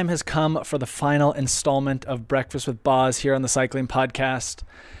 the time has come for the final installment of Breakfast with Boz here on the Cycling Podcast.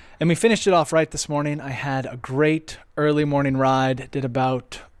 And we finished it off right this morning. I had a great early morning ride, did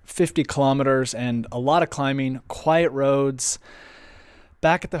about 50 kilometers and a lot of climbing, quiet roads.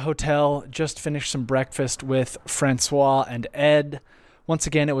 Back at the hotel, just finished some breakfast with Francois and Ed. Once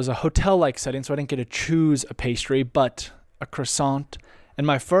again, it was a hotel-like setting, so I didn't get to choose a pastry, but a croissant. And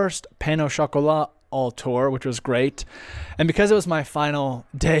my first pain au chocolat all tour, which was great. And because it was my final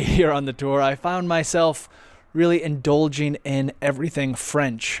day here on the tour, I found myself really indulging in everything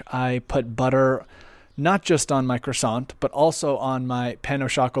French. I put butter not just on my croissant, but also on my pain au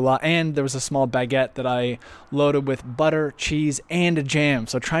chocolat, and there was a small baguette that I loaded with butter, cheese, and a jam.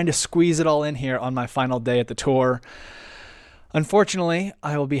 So trying to squeeze it all in here on my final day at the tour. Unfortunately,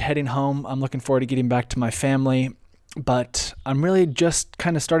 I will be heading home. I'm looking forward to getting back to my family, but I'm really just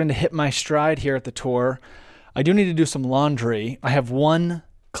kind of starting to hit my stride here at the tour. I do need to do some laundry. I have one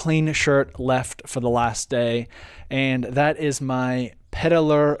clean shirt left for the last day, and that is my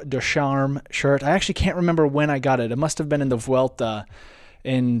Peddler de Charme shirt. I actually can't remember when I got it. It must have been in the Vuelta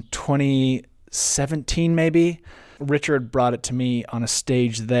in 2017 maybe. Richard brought it to me on a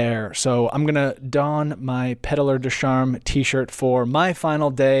stage there. So I'm going to don my Peddler de Charme t-shirt for my final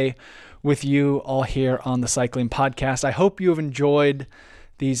day with you all here on the Cycling Podcast. I hope you have enjoyed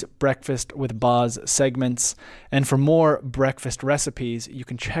these Breakfast with Boz segments. And for more breakfast recipes, you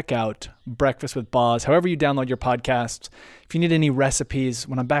can check out Breakfast with Boz, however you download your podcasts. If you need any recipes,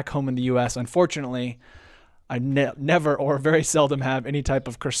 when I'm back home in the US, unfortunately, I never or very seldom have any type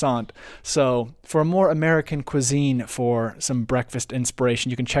of croissant. So for a more American cuisine for some breakfast inspiration,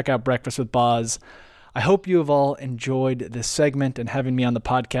 you can check out Breakfast with Boz. I hope you have all enjoyed this segment and having me on the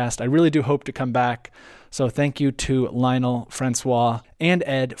podcast. I really do hope to come back. So thank you to Lionel, Francois, and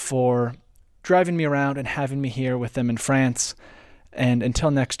Ed for driving me around and having me here with them in France. And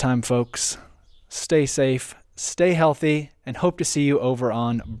until next time, folks, stay safe, stay healthy, and hope to see you over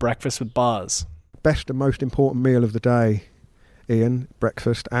on Breakfast with Boz. Best and most important meal of the day, Ian,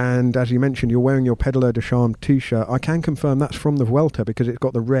 breakfast. And as you mentioned, you're wearing your Peddler de Charme t-shirt. I can confirm that's from the Vuelta because it's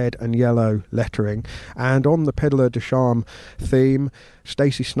got the red and yellow lettering. And on the Peddler de Charme theme,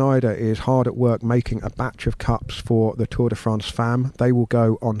 Stacey Snyder is hard at work making a batch of cups for the Tour de France Femme. They will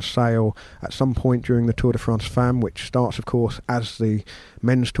go on sale at some point during the Tour de France Femme, which starts, of course, as the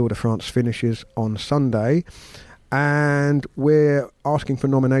men's Tour de France finishes on Sunday. And we're asking for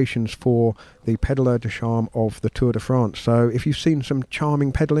nominations for the Peddler de Charme of the Tour de France. So if you've seen some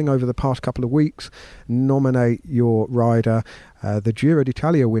charming pedalling over the past couple of weeks, nominate your rider. The Giro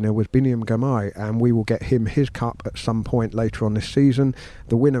d'Italia winner was Biniam Girmay, and we will get him his cup at some point later on this season.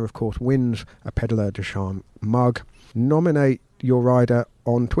 The winner, of course, wins a Peddler de Charme mug. Nominate your rider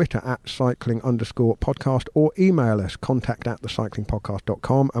on Twitter at cycling_podcast or email us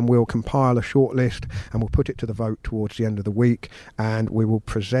contact@thecyclingpodcast.com, and we'll compile a short list and we'll put it to the vote towards the end of the week, and we will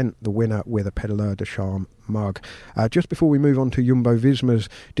present the winner with a Peddler de Charme mug. Just before we move on to Jumbo-Visma's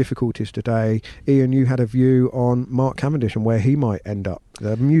difficulties today, Ian, you had a view on Mark Cavendish and where he might end up.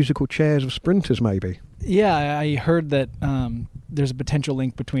 The musical chairs of sprinters, maybe. Yeah, I heard that there's a potential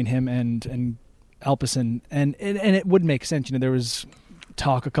link between him and Alpecin, and it would make sense. There was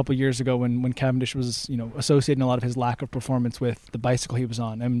talk a couple of years ago when Cavendish was, associating a lot of his lack of performance with the bicycle he was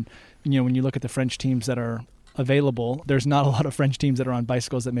on. And, when you look at the French teams that are available, there's not a lot of French teams that are on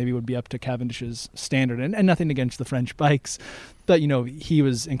bicycles that maybe would be up to Cavendish's standard. And nothing against the French bikes, but, he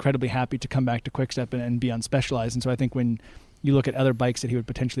was incredibly happy to come back to Quick-Step and be on Specialized. And so I think when you look at other bikes that he would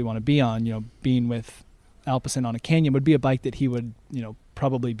potentially want to be on, being with Alpecin on a Canyon would be a bike that he would,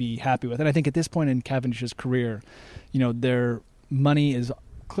 probably be happy with. And I think at this point in Cavendish's career, their money is,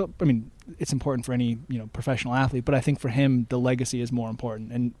 it's important for any, professional athlete, but I think for him, the legacy is more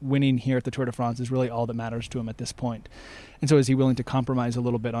important. And winning here at the Tour de France is really all that matters to him at this point. And so is he willing to compromise a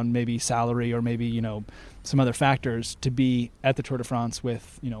little bit on maybe salary or maybe, some other factors to be at the Tour de France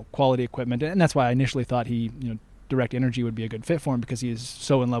with, quality equipment? And that's why I initially thought he, Direct Energy would be a good fit for him because he is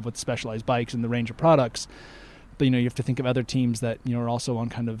so in love with Specialized bikes and the range of products. But, you have to think of other teams that, are also on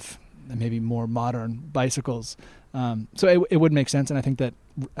kind of maybe more modern bicycles. So it would make sense. And I think that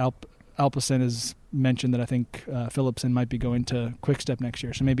Alpecin has mentioned that I think Philipsen might be going to Quick-Step next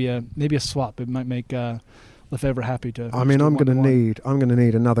year. So maybe a swap. It might make Lefebvre happy to. I'm going to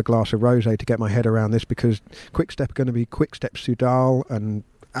need another glass of rosé to get my head around this, because Quick-Step are going to be Quick-Step Soudal and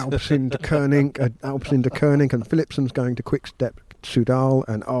Alpecin de Koning, and Philipsen's going to Quick-Step Soudal,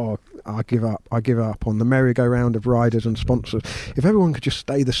 and I give up on the merry-go-round of riders and sponsors. If everyone could just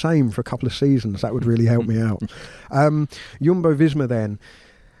stay the same for a couple of seasons, that would really help me out. Jumbo-Visma then.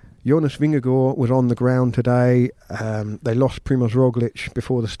 Jonas Vingegaard was on the ground today. They lost Primož Roglic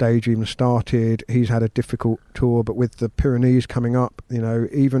before the stage even started. He's had a difficult tour, but with the Pyrenees coming up,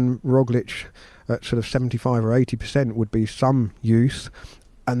 even Roglic at sort of 75 or 80% would be some use.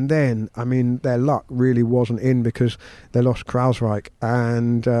 And then, their luck really wasn't in because they lost Kruijswijk.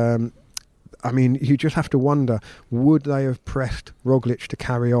 And, you just have to wonder, would they have pressed Roglic to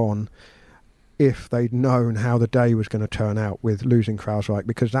carry on if they'd known how the day was going to turn out with losing Kruijswijk?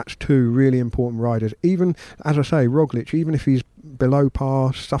 Because that's two really important riders. Even, as I say, Roglic, even if he's below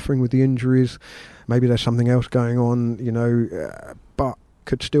par, suffering with the injuries, maybe there's something else going on, but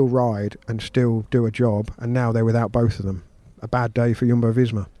could still ride and still do a job. And now they're without both of them. A bad day for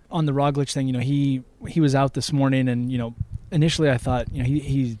Jumbo-Visma. On the Roglic thing, he was out this morning, and initially I thought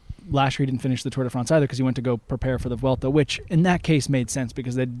he last year he didn't finish the Tour de France either because he went to go prepare for the Vuelta, which in that case made sense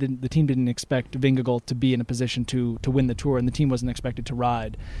because the team didn't expect Vingegaard to be in a position to win the Tour, and the team wasn't expected to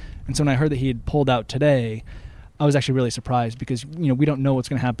ride. And so when I heard that he had pulled out today, I was actually really surprised because we don't know what's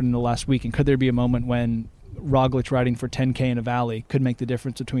going to happen in the last week, and could there be a moment when Roglic riding for 10K in a valley could make the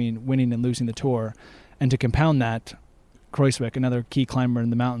difference between winning and losing the Tour? And to compound that, Kruijswijk, another key climber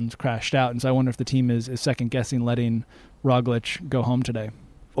in the mountains, crashed out. And so I wonder if the team is second-guessing letting Roglic go home today.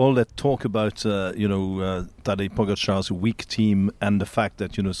 all that talk about Tadej Pogacar's weak team and the fact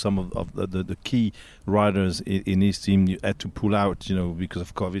that some of the key riders in his team had to pull out because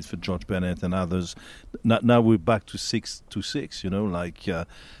of COVID for George Bennett and others. Now we're back to 6-6.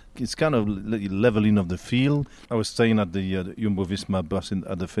 It's kind of leveling of the field. I was staying at the Jumbo-Visma bus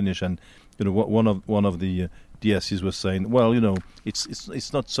at the finish, and one of the DSCs was saying, well,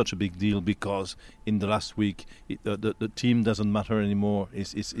 it's not such a big deal because in the last week the team doesn't matter anymore.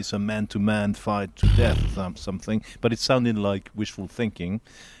 It's a man-to-man fight to death, something. But it sounded like wishful thinking.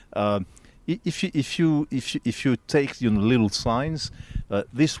 If you take little signs,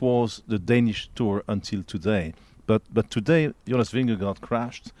 this was the Danish Tour until today. But today, Jonas Vingegaard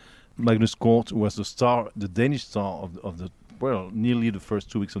crashed. Magnus Kort was the Danish star of the nearly the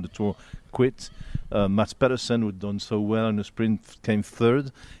first 2 weeks of the Tour, quit. Mats Pedersen, who had done so well in the sprint, came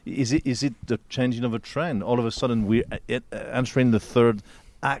third. Is it the changing of a trend? All of a sudden, we're entering the third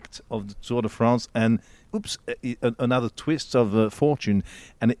act of the Tour de France, and oops, another twist of fortune.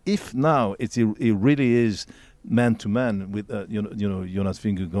 And if now it really is man to man with Jonas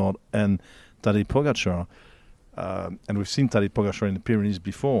Vingegaard and Tadej Pogacar. And we've seen Tadej Pogacar in the Pyrenees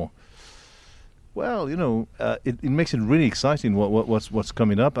before. Well, it makes it really exciting what's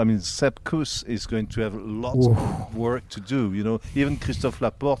coming up. I mean, Sepp Kuss is going to have lots of work to do. Even Christophe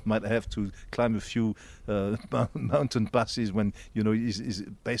Laporte might have to climb a few mountain passes when he's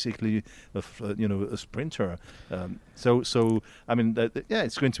basically a sprinter. So I mean,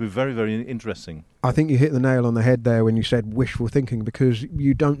 it's going to be very, very interesting. I think you hit the nail on the head there when you said wishful thinking, because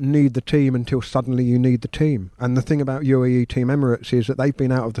you don't need the team until suddenly you need the team. And the thing about UAE Team Emirates is that they've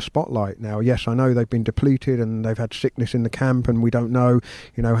been out of the spotlight now. Yes, I know they've been depleted and they've had sickness in the camp, and we don't know,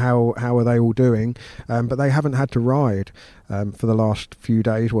 how are they all doing. But they haven't had to ride for the last few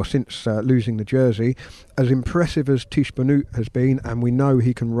days, since losing the jersey. As impressive as Tish Benoot has been, and we know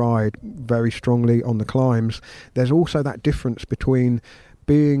he can ride very strongly on the climbs, there's also that difference between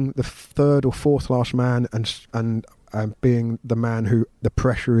being the third or fourth last man and being the man who the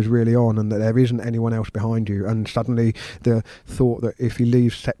pressure is really on and that there isn't anyone else behind you, and suddenly the thought that if he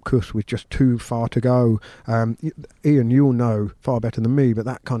leaves Sepp Kuss with just too far to go, Ian, you'll know far better than me, but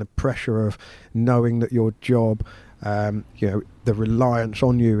that kind of pressure of knowing that your job, the reliance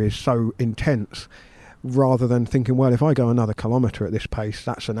on you is so intense, rather than thinking, well, if I go another kilometre at this pace,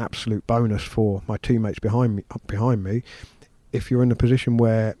 that's an absolute bonus for my teammates behind me. If you're in a position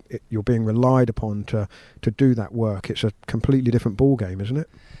where you're being relied upon to do that work, it's a completely different ball game, isn't it?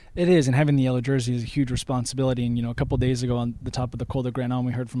 It is, and having the yellow jersey is a huge responsibility. And a couple of days ago on the top of the Col de Granon,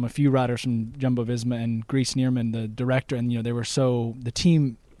 we heard from a few riders from Jumbo-Visma and Grease Neerman, the director, and the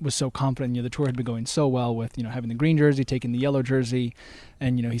team was so confident. The Tour had been going so well with having the green jersey, taking the yellow jersey,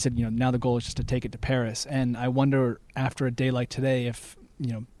 and he said now the goal is just to take it to Paris. And I wonder after a day like today if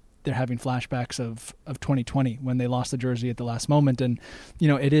they're having flashbacks of 2020 when they lost the jersey at the last moment. And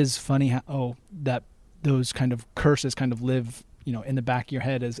it is funny how that those kind of curses kind of live in the back of your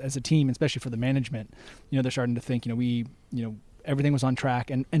head as a team, especially for the management. They're starting to think everything was on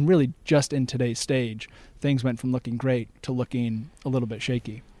track, and really just in today's stage things went from looking great to looking a little bit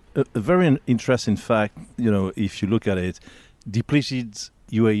shaky. A very interesting fact, if you look at it, depleted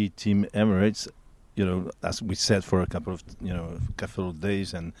UAE Team Emirates, as we said, for a couple of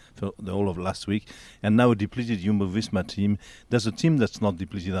days and for the whole of last week, and now a depleted Jumbo-Visma team. There's a team that's not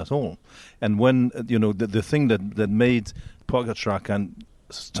depleted at all. And when the thing that made Pogacar can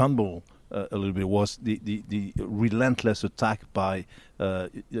stumble a little bit was the relentless attack by the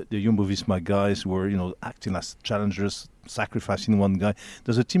Jumbo-Visma guys who were acting as challengers, sacrificing one guy.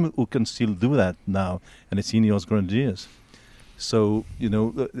 There's a team who can still do that now, and it's Ineos Grenadiers. So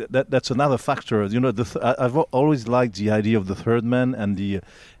that's another factor. I've always liked the idea of the third man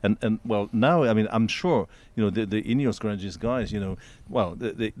and well, now I'm sure the Ineos Grenadiers guys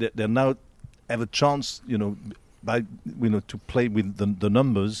they now have a chance to play with the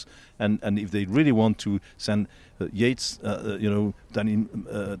numbers, and if they really want to send Yates,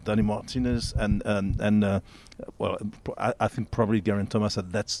 Danny Martinez, and I think probably Geraint Thomas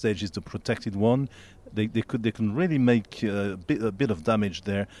at that stage is the protected one. They can really make a bit of damage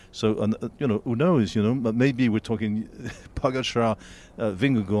there. So who knows? But maybe we're talking Pogacar,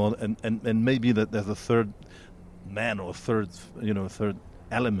 Vingegaard, and maybe that there's a third man or third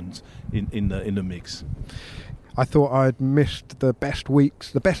element in the mix. I thought I'd missed the best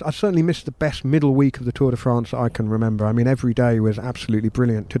weeks. I certainly missed the best middle week of the Tour de France that I can remember. I mean, every day was absolutely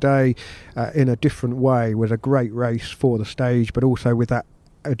brilliant. Today, in a different way, was a great race for the stage, but also with that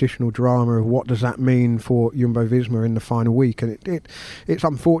additional drama of what does that mean for Jumbo-Visma in the final week. And it's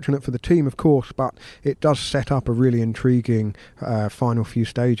unfortunate for the team, of course, but it does set up a really intriguing final few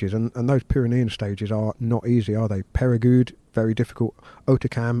stages. And those Pyrenean stages are not easy, are they? Périgueux, very difficult.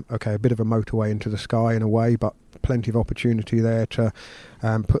 Hautacam, okay, a bit of a motorway into the sky in a way, but plenty of opportunity there to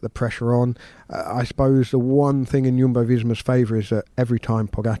put the pressure on. I suppose the one thing in Jumbo-Visma's favour is that every time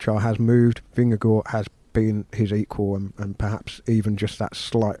Pogačar has moved, Vingegaard has been his equal and perhaps even just that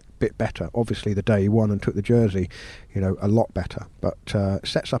slight bit better. Obviously the day he won and took the jersey, a lot better, but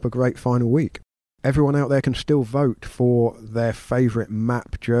sets up a great final week. Everyone out there can still vote for their favourite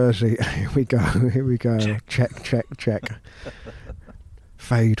map jersey. Here we go. Check.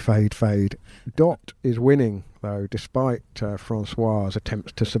 Fade. Dot is winning, though, despite Francois'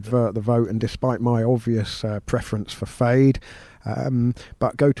 attempts to subvert the vote and despite my obvious preference for Fade.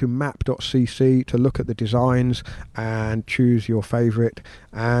 But go to map.cc to look at the designs and choose your favourite.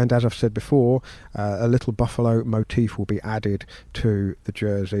 And as I've said before, a little buffalo motif will be added to the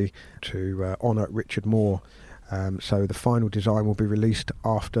jersey to honour Richard Moore. So the final design will be released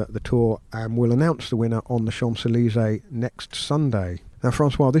after the Tour, and we'll announce the winner on the Champs-Élysées next Sunday. Now,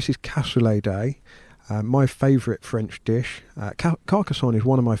 Francois, this is cassoulet day. My favourite French dish. Carcassonne is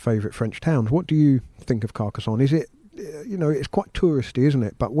one of my favourite French towns. What do you think of Carcassonne? Is it, it's quite touristy, isn't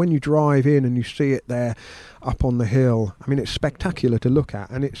it? But when you drive in and you see it there up on the hill, I mean, it's spectacular to look at,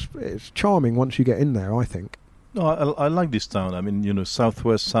 and it's charming once you get in there, I think. No, I like this town. I mean,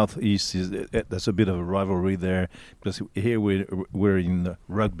 southwest, southeast there's a bit of a rivalry there because here we're in the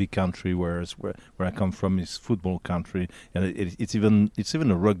rugby country, whereas where I come from is football country, and it's even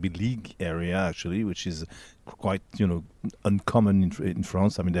a rugby league area actually, which is quite uncommon in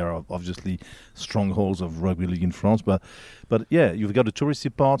France. I mean, there are obviously strongholds of rugby league in France, but yeah, you've got the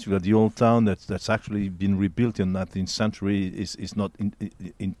touristy part, you've got the old town that's actually been rebuilt in the 19th century. Is not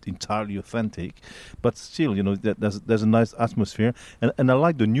entirely authentic, but still, there's a nice atmosphere, and I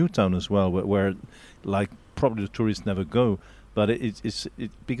like the new town as well, where like probably the tourists never go. But it's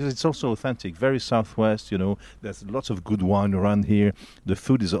because it's also authentic, very southwest. There's lots of good wine around here. The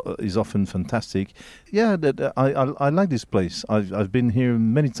food is often fantastic. Yeah, I like this place. I've been here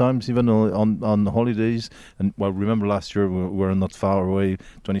many times, even on holidays. And remember last year we were not far away,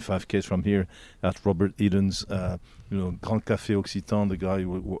 25 km from here, at Robert Eden's. Grand Café Occitan, the guy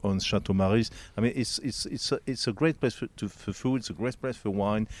who owns Chateau Maris. I mean, it's a great place for food. It's a great place for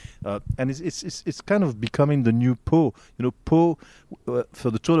wine, and it's kind of becoming the new Pau. Pau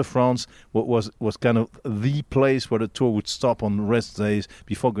for the Tour de France was kind of the place where the Tour would stop on rest days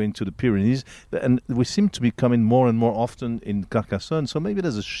before going to the Pyrenees, and we seem to be coming more and more often in Carcassonne. So maybe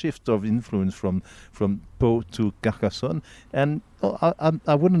there's a shift of influence from Pau to Carcassonne, and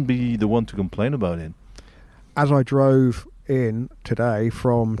I wouldn't be the one to complain about it. As I drove in today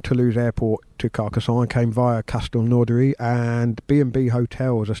from Toulouse Airport to Carcassonne, I came via Castelnaudary, and B&B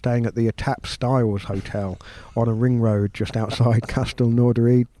Hotels are staying at the Étape Styles Hotel on a ring road just outside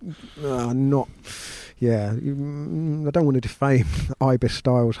Castelnaudary. I don't want to defame Ibis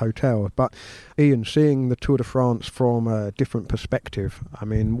Styles Hotel, but Ian, seeing the Tour de France from a different perspective, I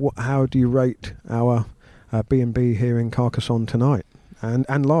mean, how do you rate our B&B here in Carcassonne tonight?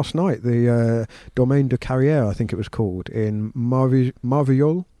 And last night, the Domaine de Carrière, I think it was called, in Marvejols.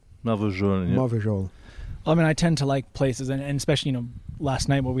 Marvejols, yeah. Marvejols. I mean, I tend to like places, and especially, last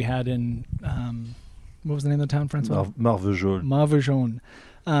night what we had in, what was the name of the town, Francois? Marvejols. Marvejols.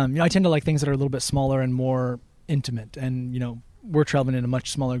 I tend to like things that are a little bit smaller and more intimate, and, we're traveling in a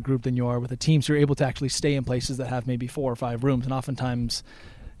much smaller group than you are with a team, so you're able to actually stay in places that have maybe 4 or 5 rooms, and oftentimes,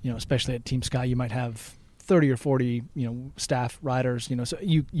 especially at Team Sky, you might have 30 or 40, staff riders, so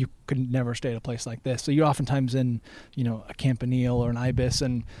you could never stay at a place like this. So you're oftentimes in, a Campanile or an Ibis,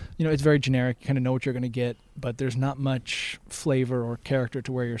 and, it's very generic. You kind of know what you're going to get, but there's not much flavor or character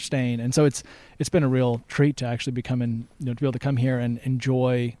to where you're staying. And so it's been a real treat to actually to be able to come here and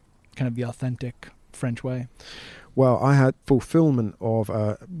enjoy kind of the authentic French way. Well, I had fulfillment of,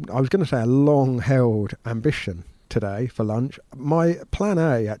 I was going to say a long-held ambition today for lunch. My plan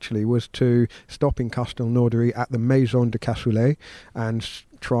A actually was to stop in Castelnaudary at the Maison de Cassoulet and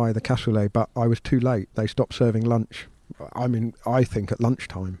try the cassoulet, but I was too late. They stopped serving lunch. I think at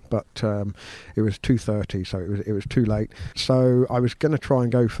lunchtime, but it was 2:30, so it was too late. So I was going to try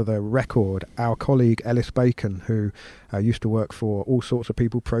and go for the record. Our colleague Ellis Bacon, who used to work for all sorts of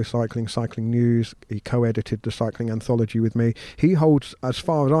people, Pro Cycling, Cycling News, he co-edited the Cycling Anthology with me. He holds, as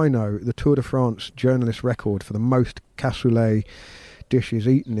far as I know, the Tour de France journalist record for the most cassoulet dishes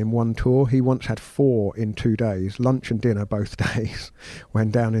eaten in one tour. He once had 4 in 2 days, lunch and dinner both days, when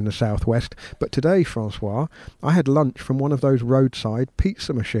down in the southwest. But today, Francois, I had lunch from one of those roadside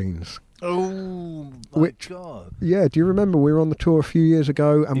pizza machines. Oh, my God. Yeah, do you remember we were on the tour a few years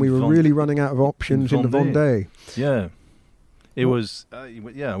ago and we were really running out of options in the Vendée? Yeah. It was, I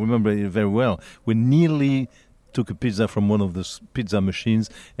remember it very well. We nearly took a pizza from one of the pizza machines,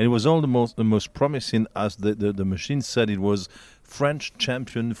 and it was all the most promising, as the machine said it was French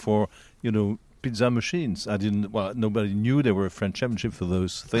champion for, pizza machines. Nobody knew there were a French championship for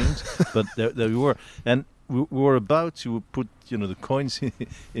those things, but there we were. And we were about to put, the coins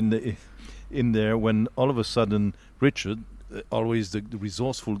in there when all of a sudden Richard, always the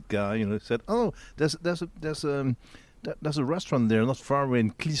resourceful guy, said, "Oh, there's a restaurant there not far away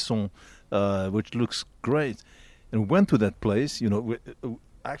in Clisson, which looks great." And we went to that place,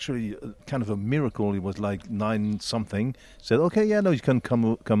 actually kind of a miracle. It was like 9 something. Said, "Okay, you can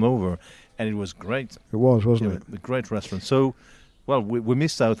come over." And it was great. It was, wasn't it? A great restaurant. So, well, we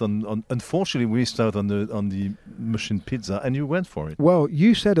missed out on unfortunately, we missed out on the machine pizza, and you went for it. Well,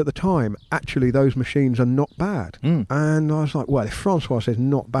 you said at the time, actually, those machines are not bad. And I was like, well, if Francois says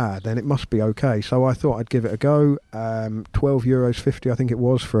not bad, then it must be okay. So I thought I'd give it a go. €12.50, I think it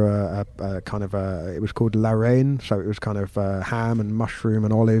was, for a kind of it was called La Reine, so it was kind of ham and mushroom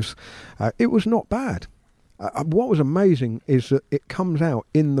and olives. It was not bad. What was amazing is that it comes out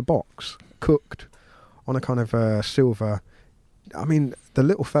in the box, cooked on a kind of silver. I mean, the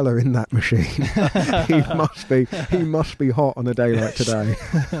little fella in that machine, he must be hot on a day like today,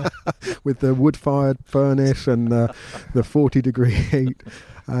 with the wood-fired furnace and the 40-degree heat.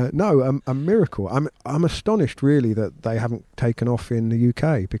 A miracle. I'm astonished, really, that they haven't taken off in the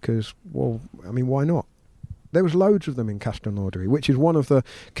UK because, well, I mean, why not? There was loads of them in Castelnaudary, which is one of the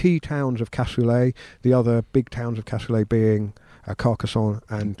key towns of Cassoulet, the other big towns of Cassoulet being Carcassonne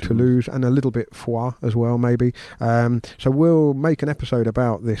and Toulouse, and a little bit Foix as well, maybe. So we'll make an episode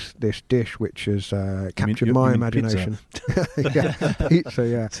about this dish, which has captured my imagination. Pizza,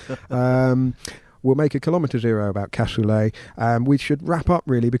 yeah. We'll make a Kilometre Zero about Cassoulet. We should wrap up,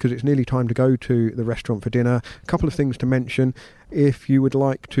 really, because it's nearly time to go to the restaurant for dinner. A couple of things to mention. If you would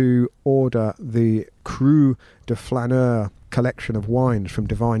like to order the Cru de Flaneur collection of wines from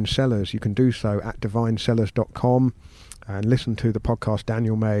Divine Cellars, you can do so at divinecellars.com. And listen to the podcast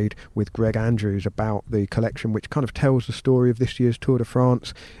Daniel made with Greg Andrews about the collection, which kind of tells the story of this year's Tour de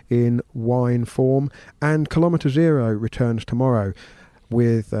France in wine form. And Kilometre Zero returns tomorrow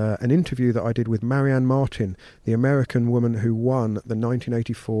with an interview that I did with Marianne Martin, the American woman who won the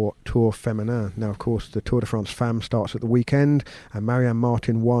 1984 Tour Féminin. Now, of course, the Tour de France Femmes starts at the weekend, and Marianne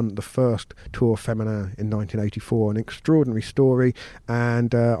Martin won the first Tour Féminin in 1984. An extraordinary story,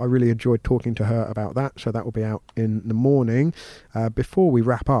 and I really enjoyed talking to her about that, so that will be out in the morning. Before we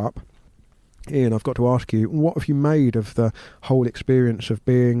wrap up, Ian, I've got to ask you, what have you made of the whole experience of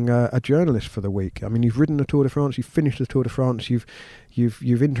being a journalist for the week? I mean, you've ridden the Tour de France, you've finished the Tour de France, you've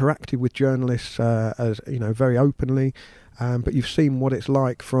interacted with journalists as very openly, but you've seen what it's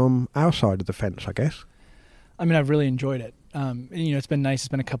like from our side of the fence, I guess. I mean, I've really enjoyed it. It's been nice. It's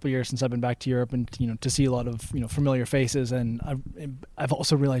been a couple of years since I've been back to Europe, and to see a lot of familiar faces. And I've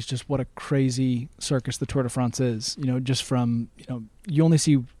also realized just what a crazy circus the Tour de France is. Just from you only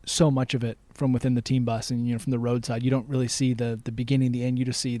see so much of it from within the team bus, and from the roadside. You don't really see the beginning, the end. You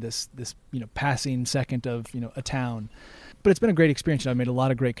just see this passing second of a town. But it's been a great experience. I've made a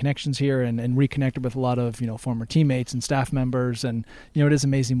lot of great connections here, and reconnected with a lot of former teammates and staff members. And it is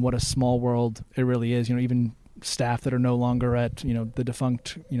amazing what a small world it really is. Even staff that are no longer at the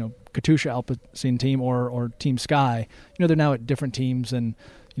defunct Katusha Alpecin team or Team Sky, they're now at different teams. And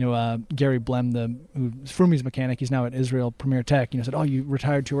Gary Blem, who's Froomey's mechanic, he's now at Israel Premier Tech, said, "Oh, you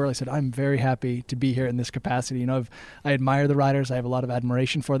retired too early." I said, "I'm very happy to be here in this capacity." I admire the riders. I have a lot of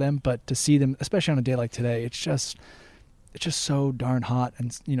admiration for them, but to see them, especially on a day like today, it's just so darn hot.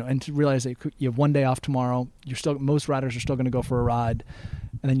 And and to realize that you have one day off tomorrow, most riders are still going to go for a ride,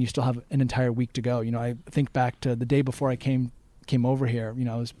 and then you still have an entire week to go. I think back to the day before I came over here.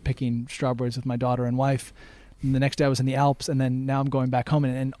 I was picking strawberries with my daughter and wife. And the next day I was in the Alps, and then now I'm going back home.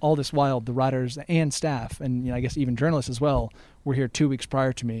 And all this while, the riders and staff, and I guess even journalists as well, were here 2 weeks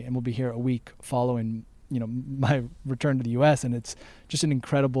prior to me, and will be here a week following my return to the U.S. And it's just an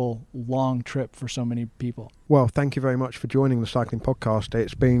incredible long trip for so many people. Well, thank you very much for joining the Cycling Podcast.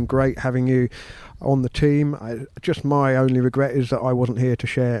 It's been great having you on the team. Just my only regret is that I wasn't here to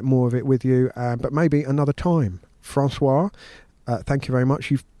share more of it with you, but maybe another time. Francois, thank you very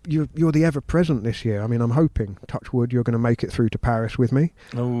much. You're the ever-present this year. I mean, I'm hoping, touch wood, you're going to make it through to Paris with me.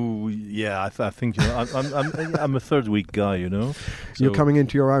 Oh yeah, I think I'm a third week guy. So you're coming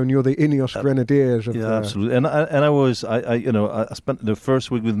into your own. You're the Ineos Grenadiers. Absolutely. And I spent the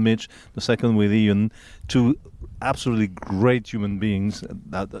first week with Mitch, the second with Ian, two absolutely great human beings.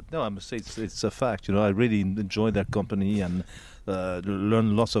 No, I must say it's a fact. I really enjoyed their company and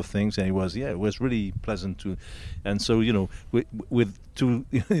learned lots of things, and it was really pleasant to. And so with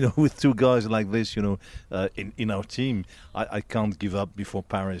two guys like this, in our team, I can't give up before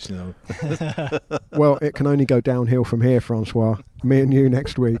Paris. Well, it can only go downhill from here, Francois. Me and you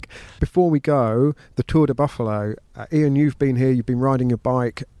next week. Before we go, the Tour de Buffalo. Ian, you've been here. You've been riding your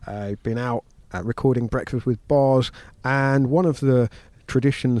bike. You've been out recording Breakfast with Boz, and one of the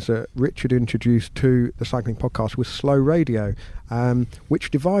traditions that Richard introduced to the cycling podcast was slow radio,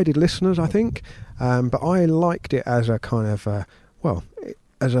 which divided listeners, I think, but I liked it as a kind of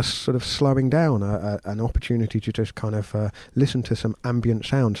as a sort of slowing down, an opportunity to just kind of listen to some ambient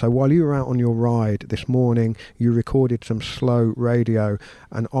sound. So while you were out on your ride this morning, you recorded some slow radio,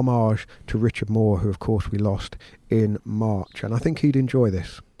 an homage to Richard Moore, who of course we lost in March, and I think he'd enjoy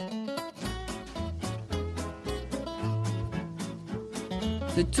this.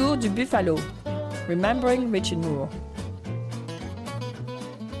 The Tour du Buffalo, remembering Richard Moore.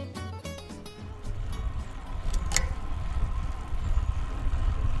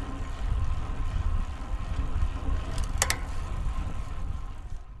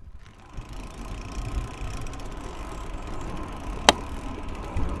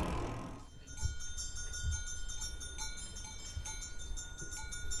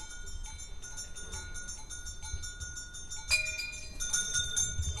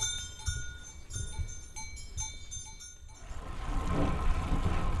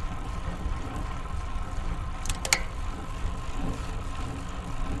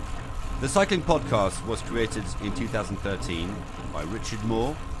 The Cycling Podcast was created in 2013 by Richard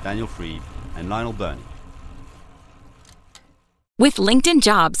Moore, Daniel Freed, and Lionel Burney. With LinkedIn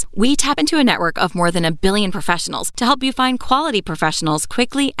Jobs, we tap into a network of more than 1 billion professionals to help you find quality professionals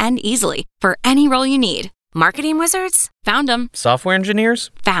quickly and easily for any role you need. Marketing wizards? Found them. Software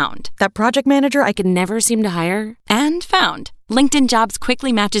engineers? Found. That project manager I could never seem to hire? And found. LinkedIn Jobs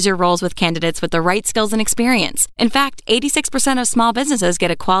quickly matches your roles with candidates with the right skills and experience. In fact, 86% of small businesses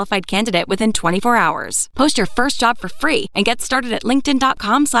get a qualified candidate within 24 hours. Post your first job for free and get started at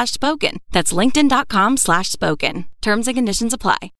linkedin.com/spoken. That's linkedin.com/spoken. Terms and conditions apply.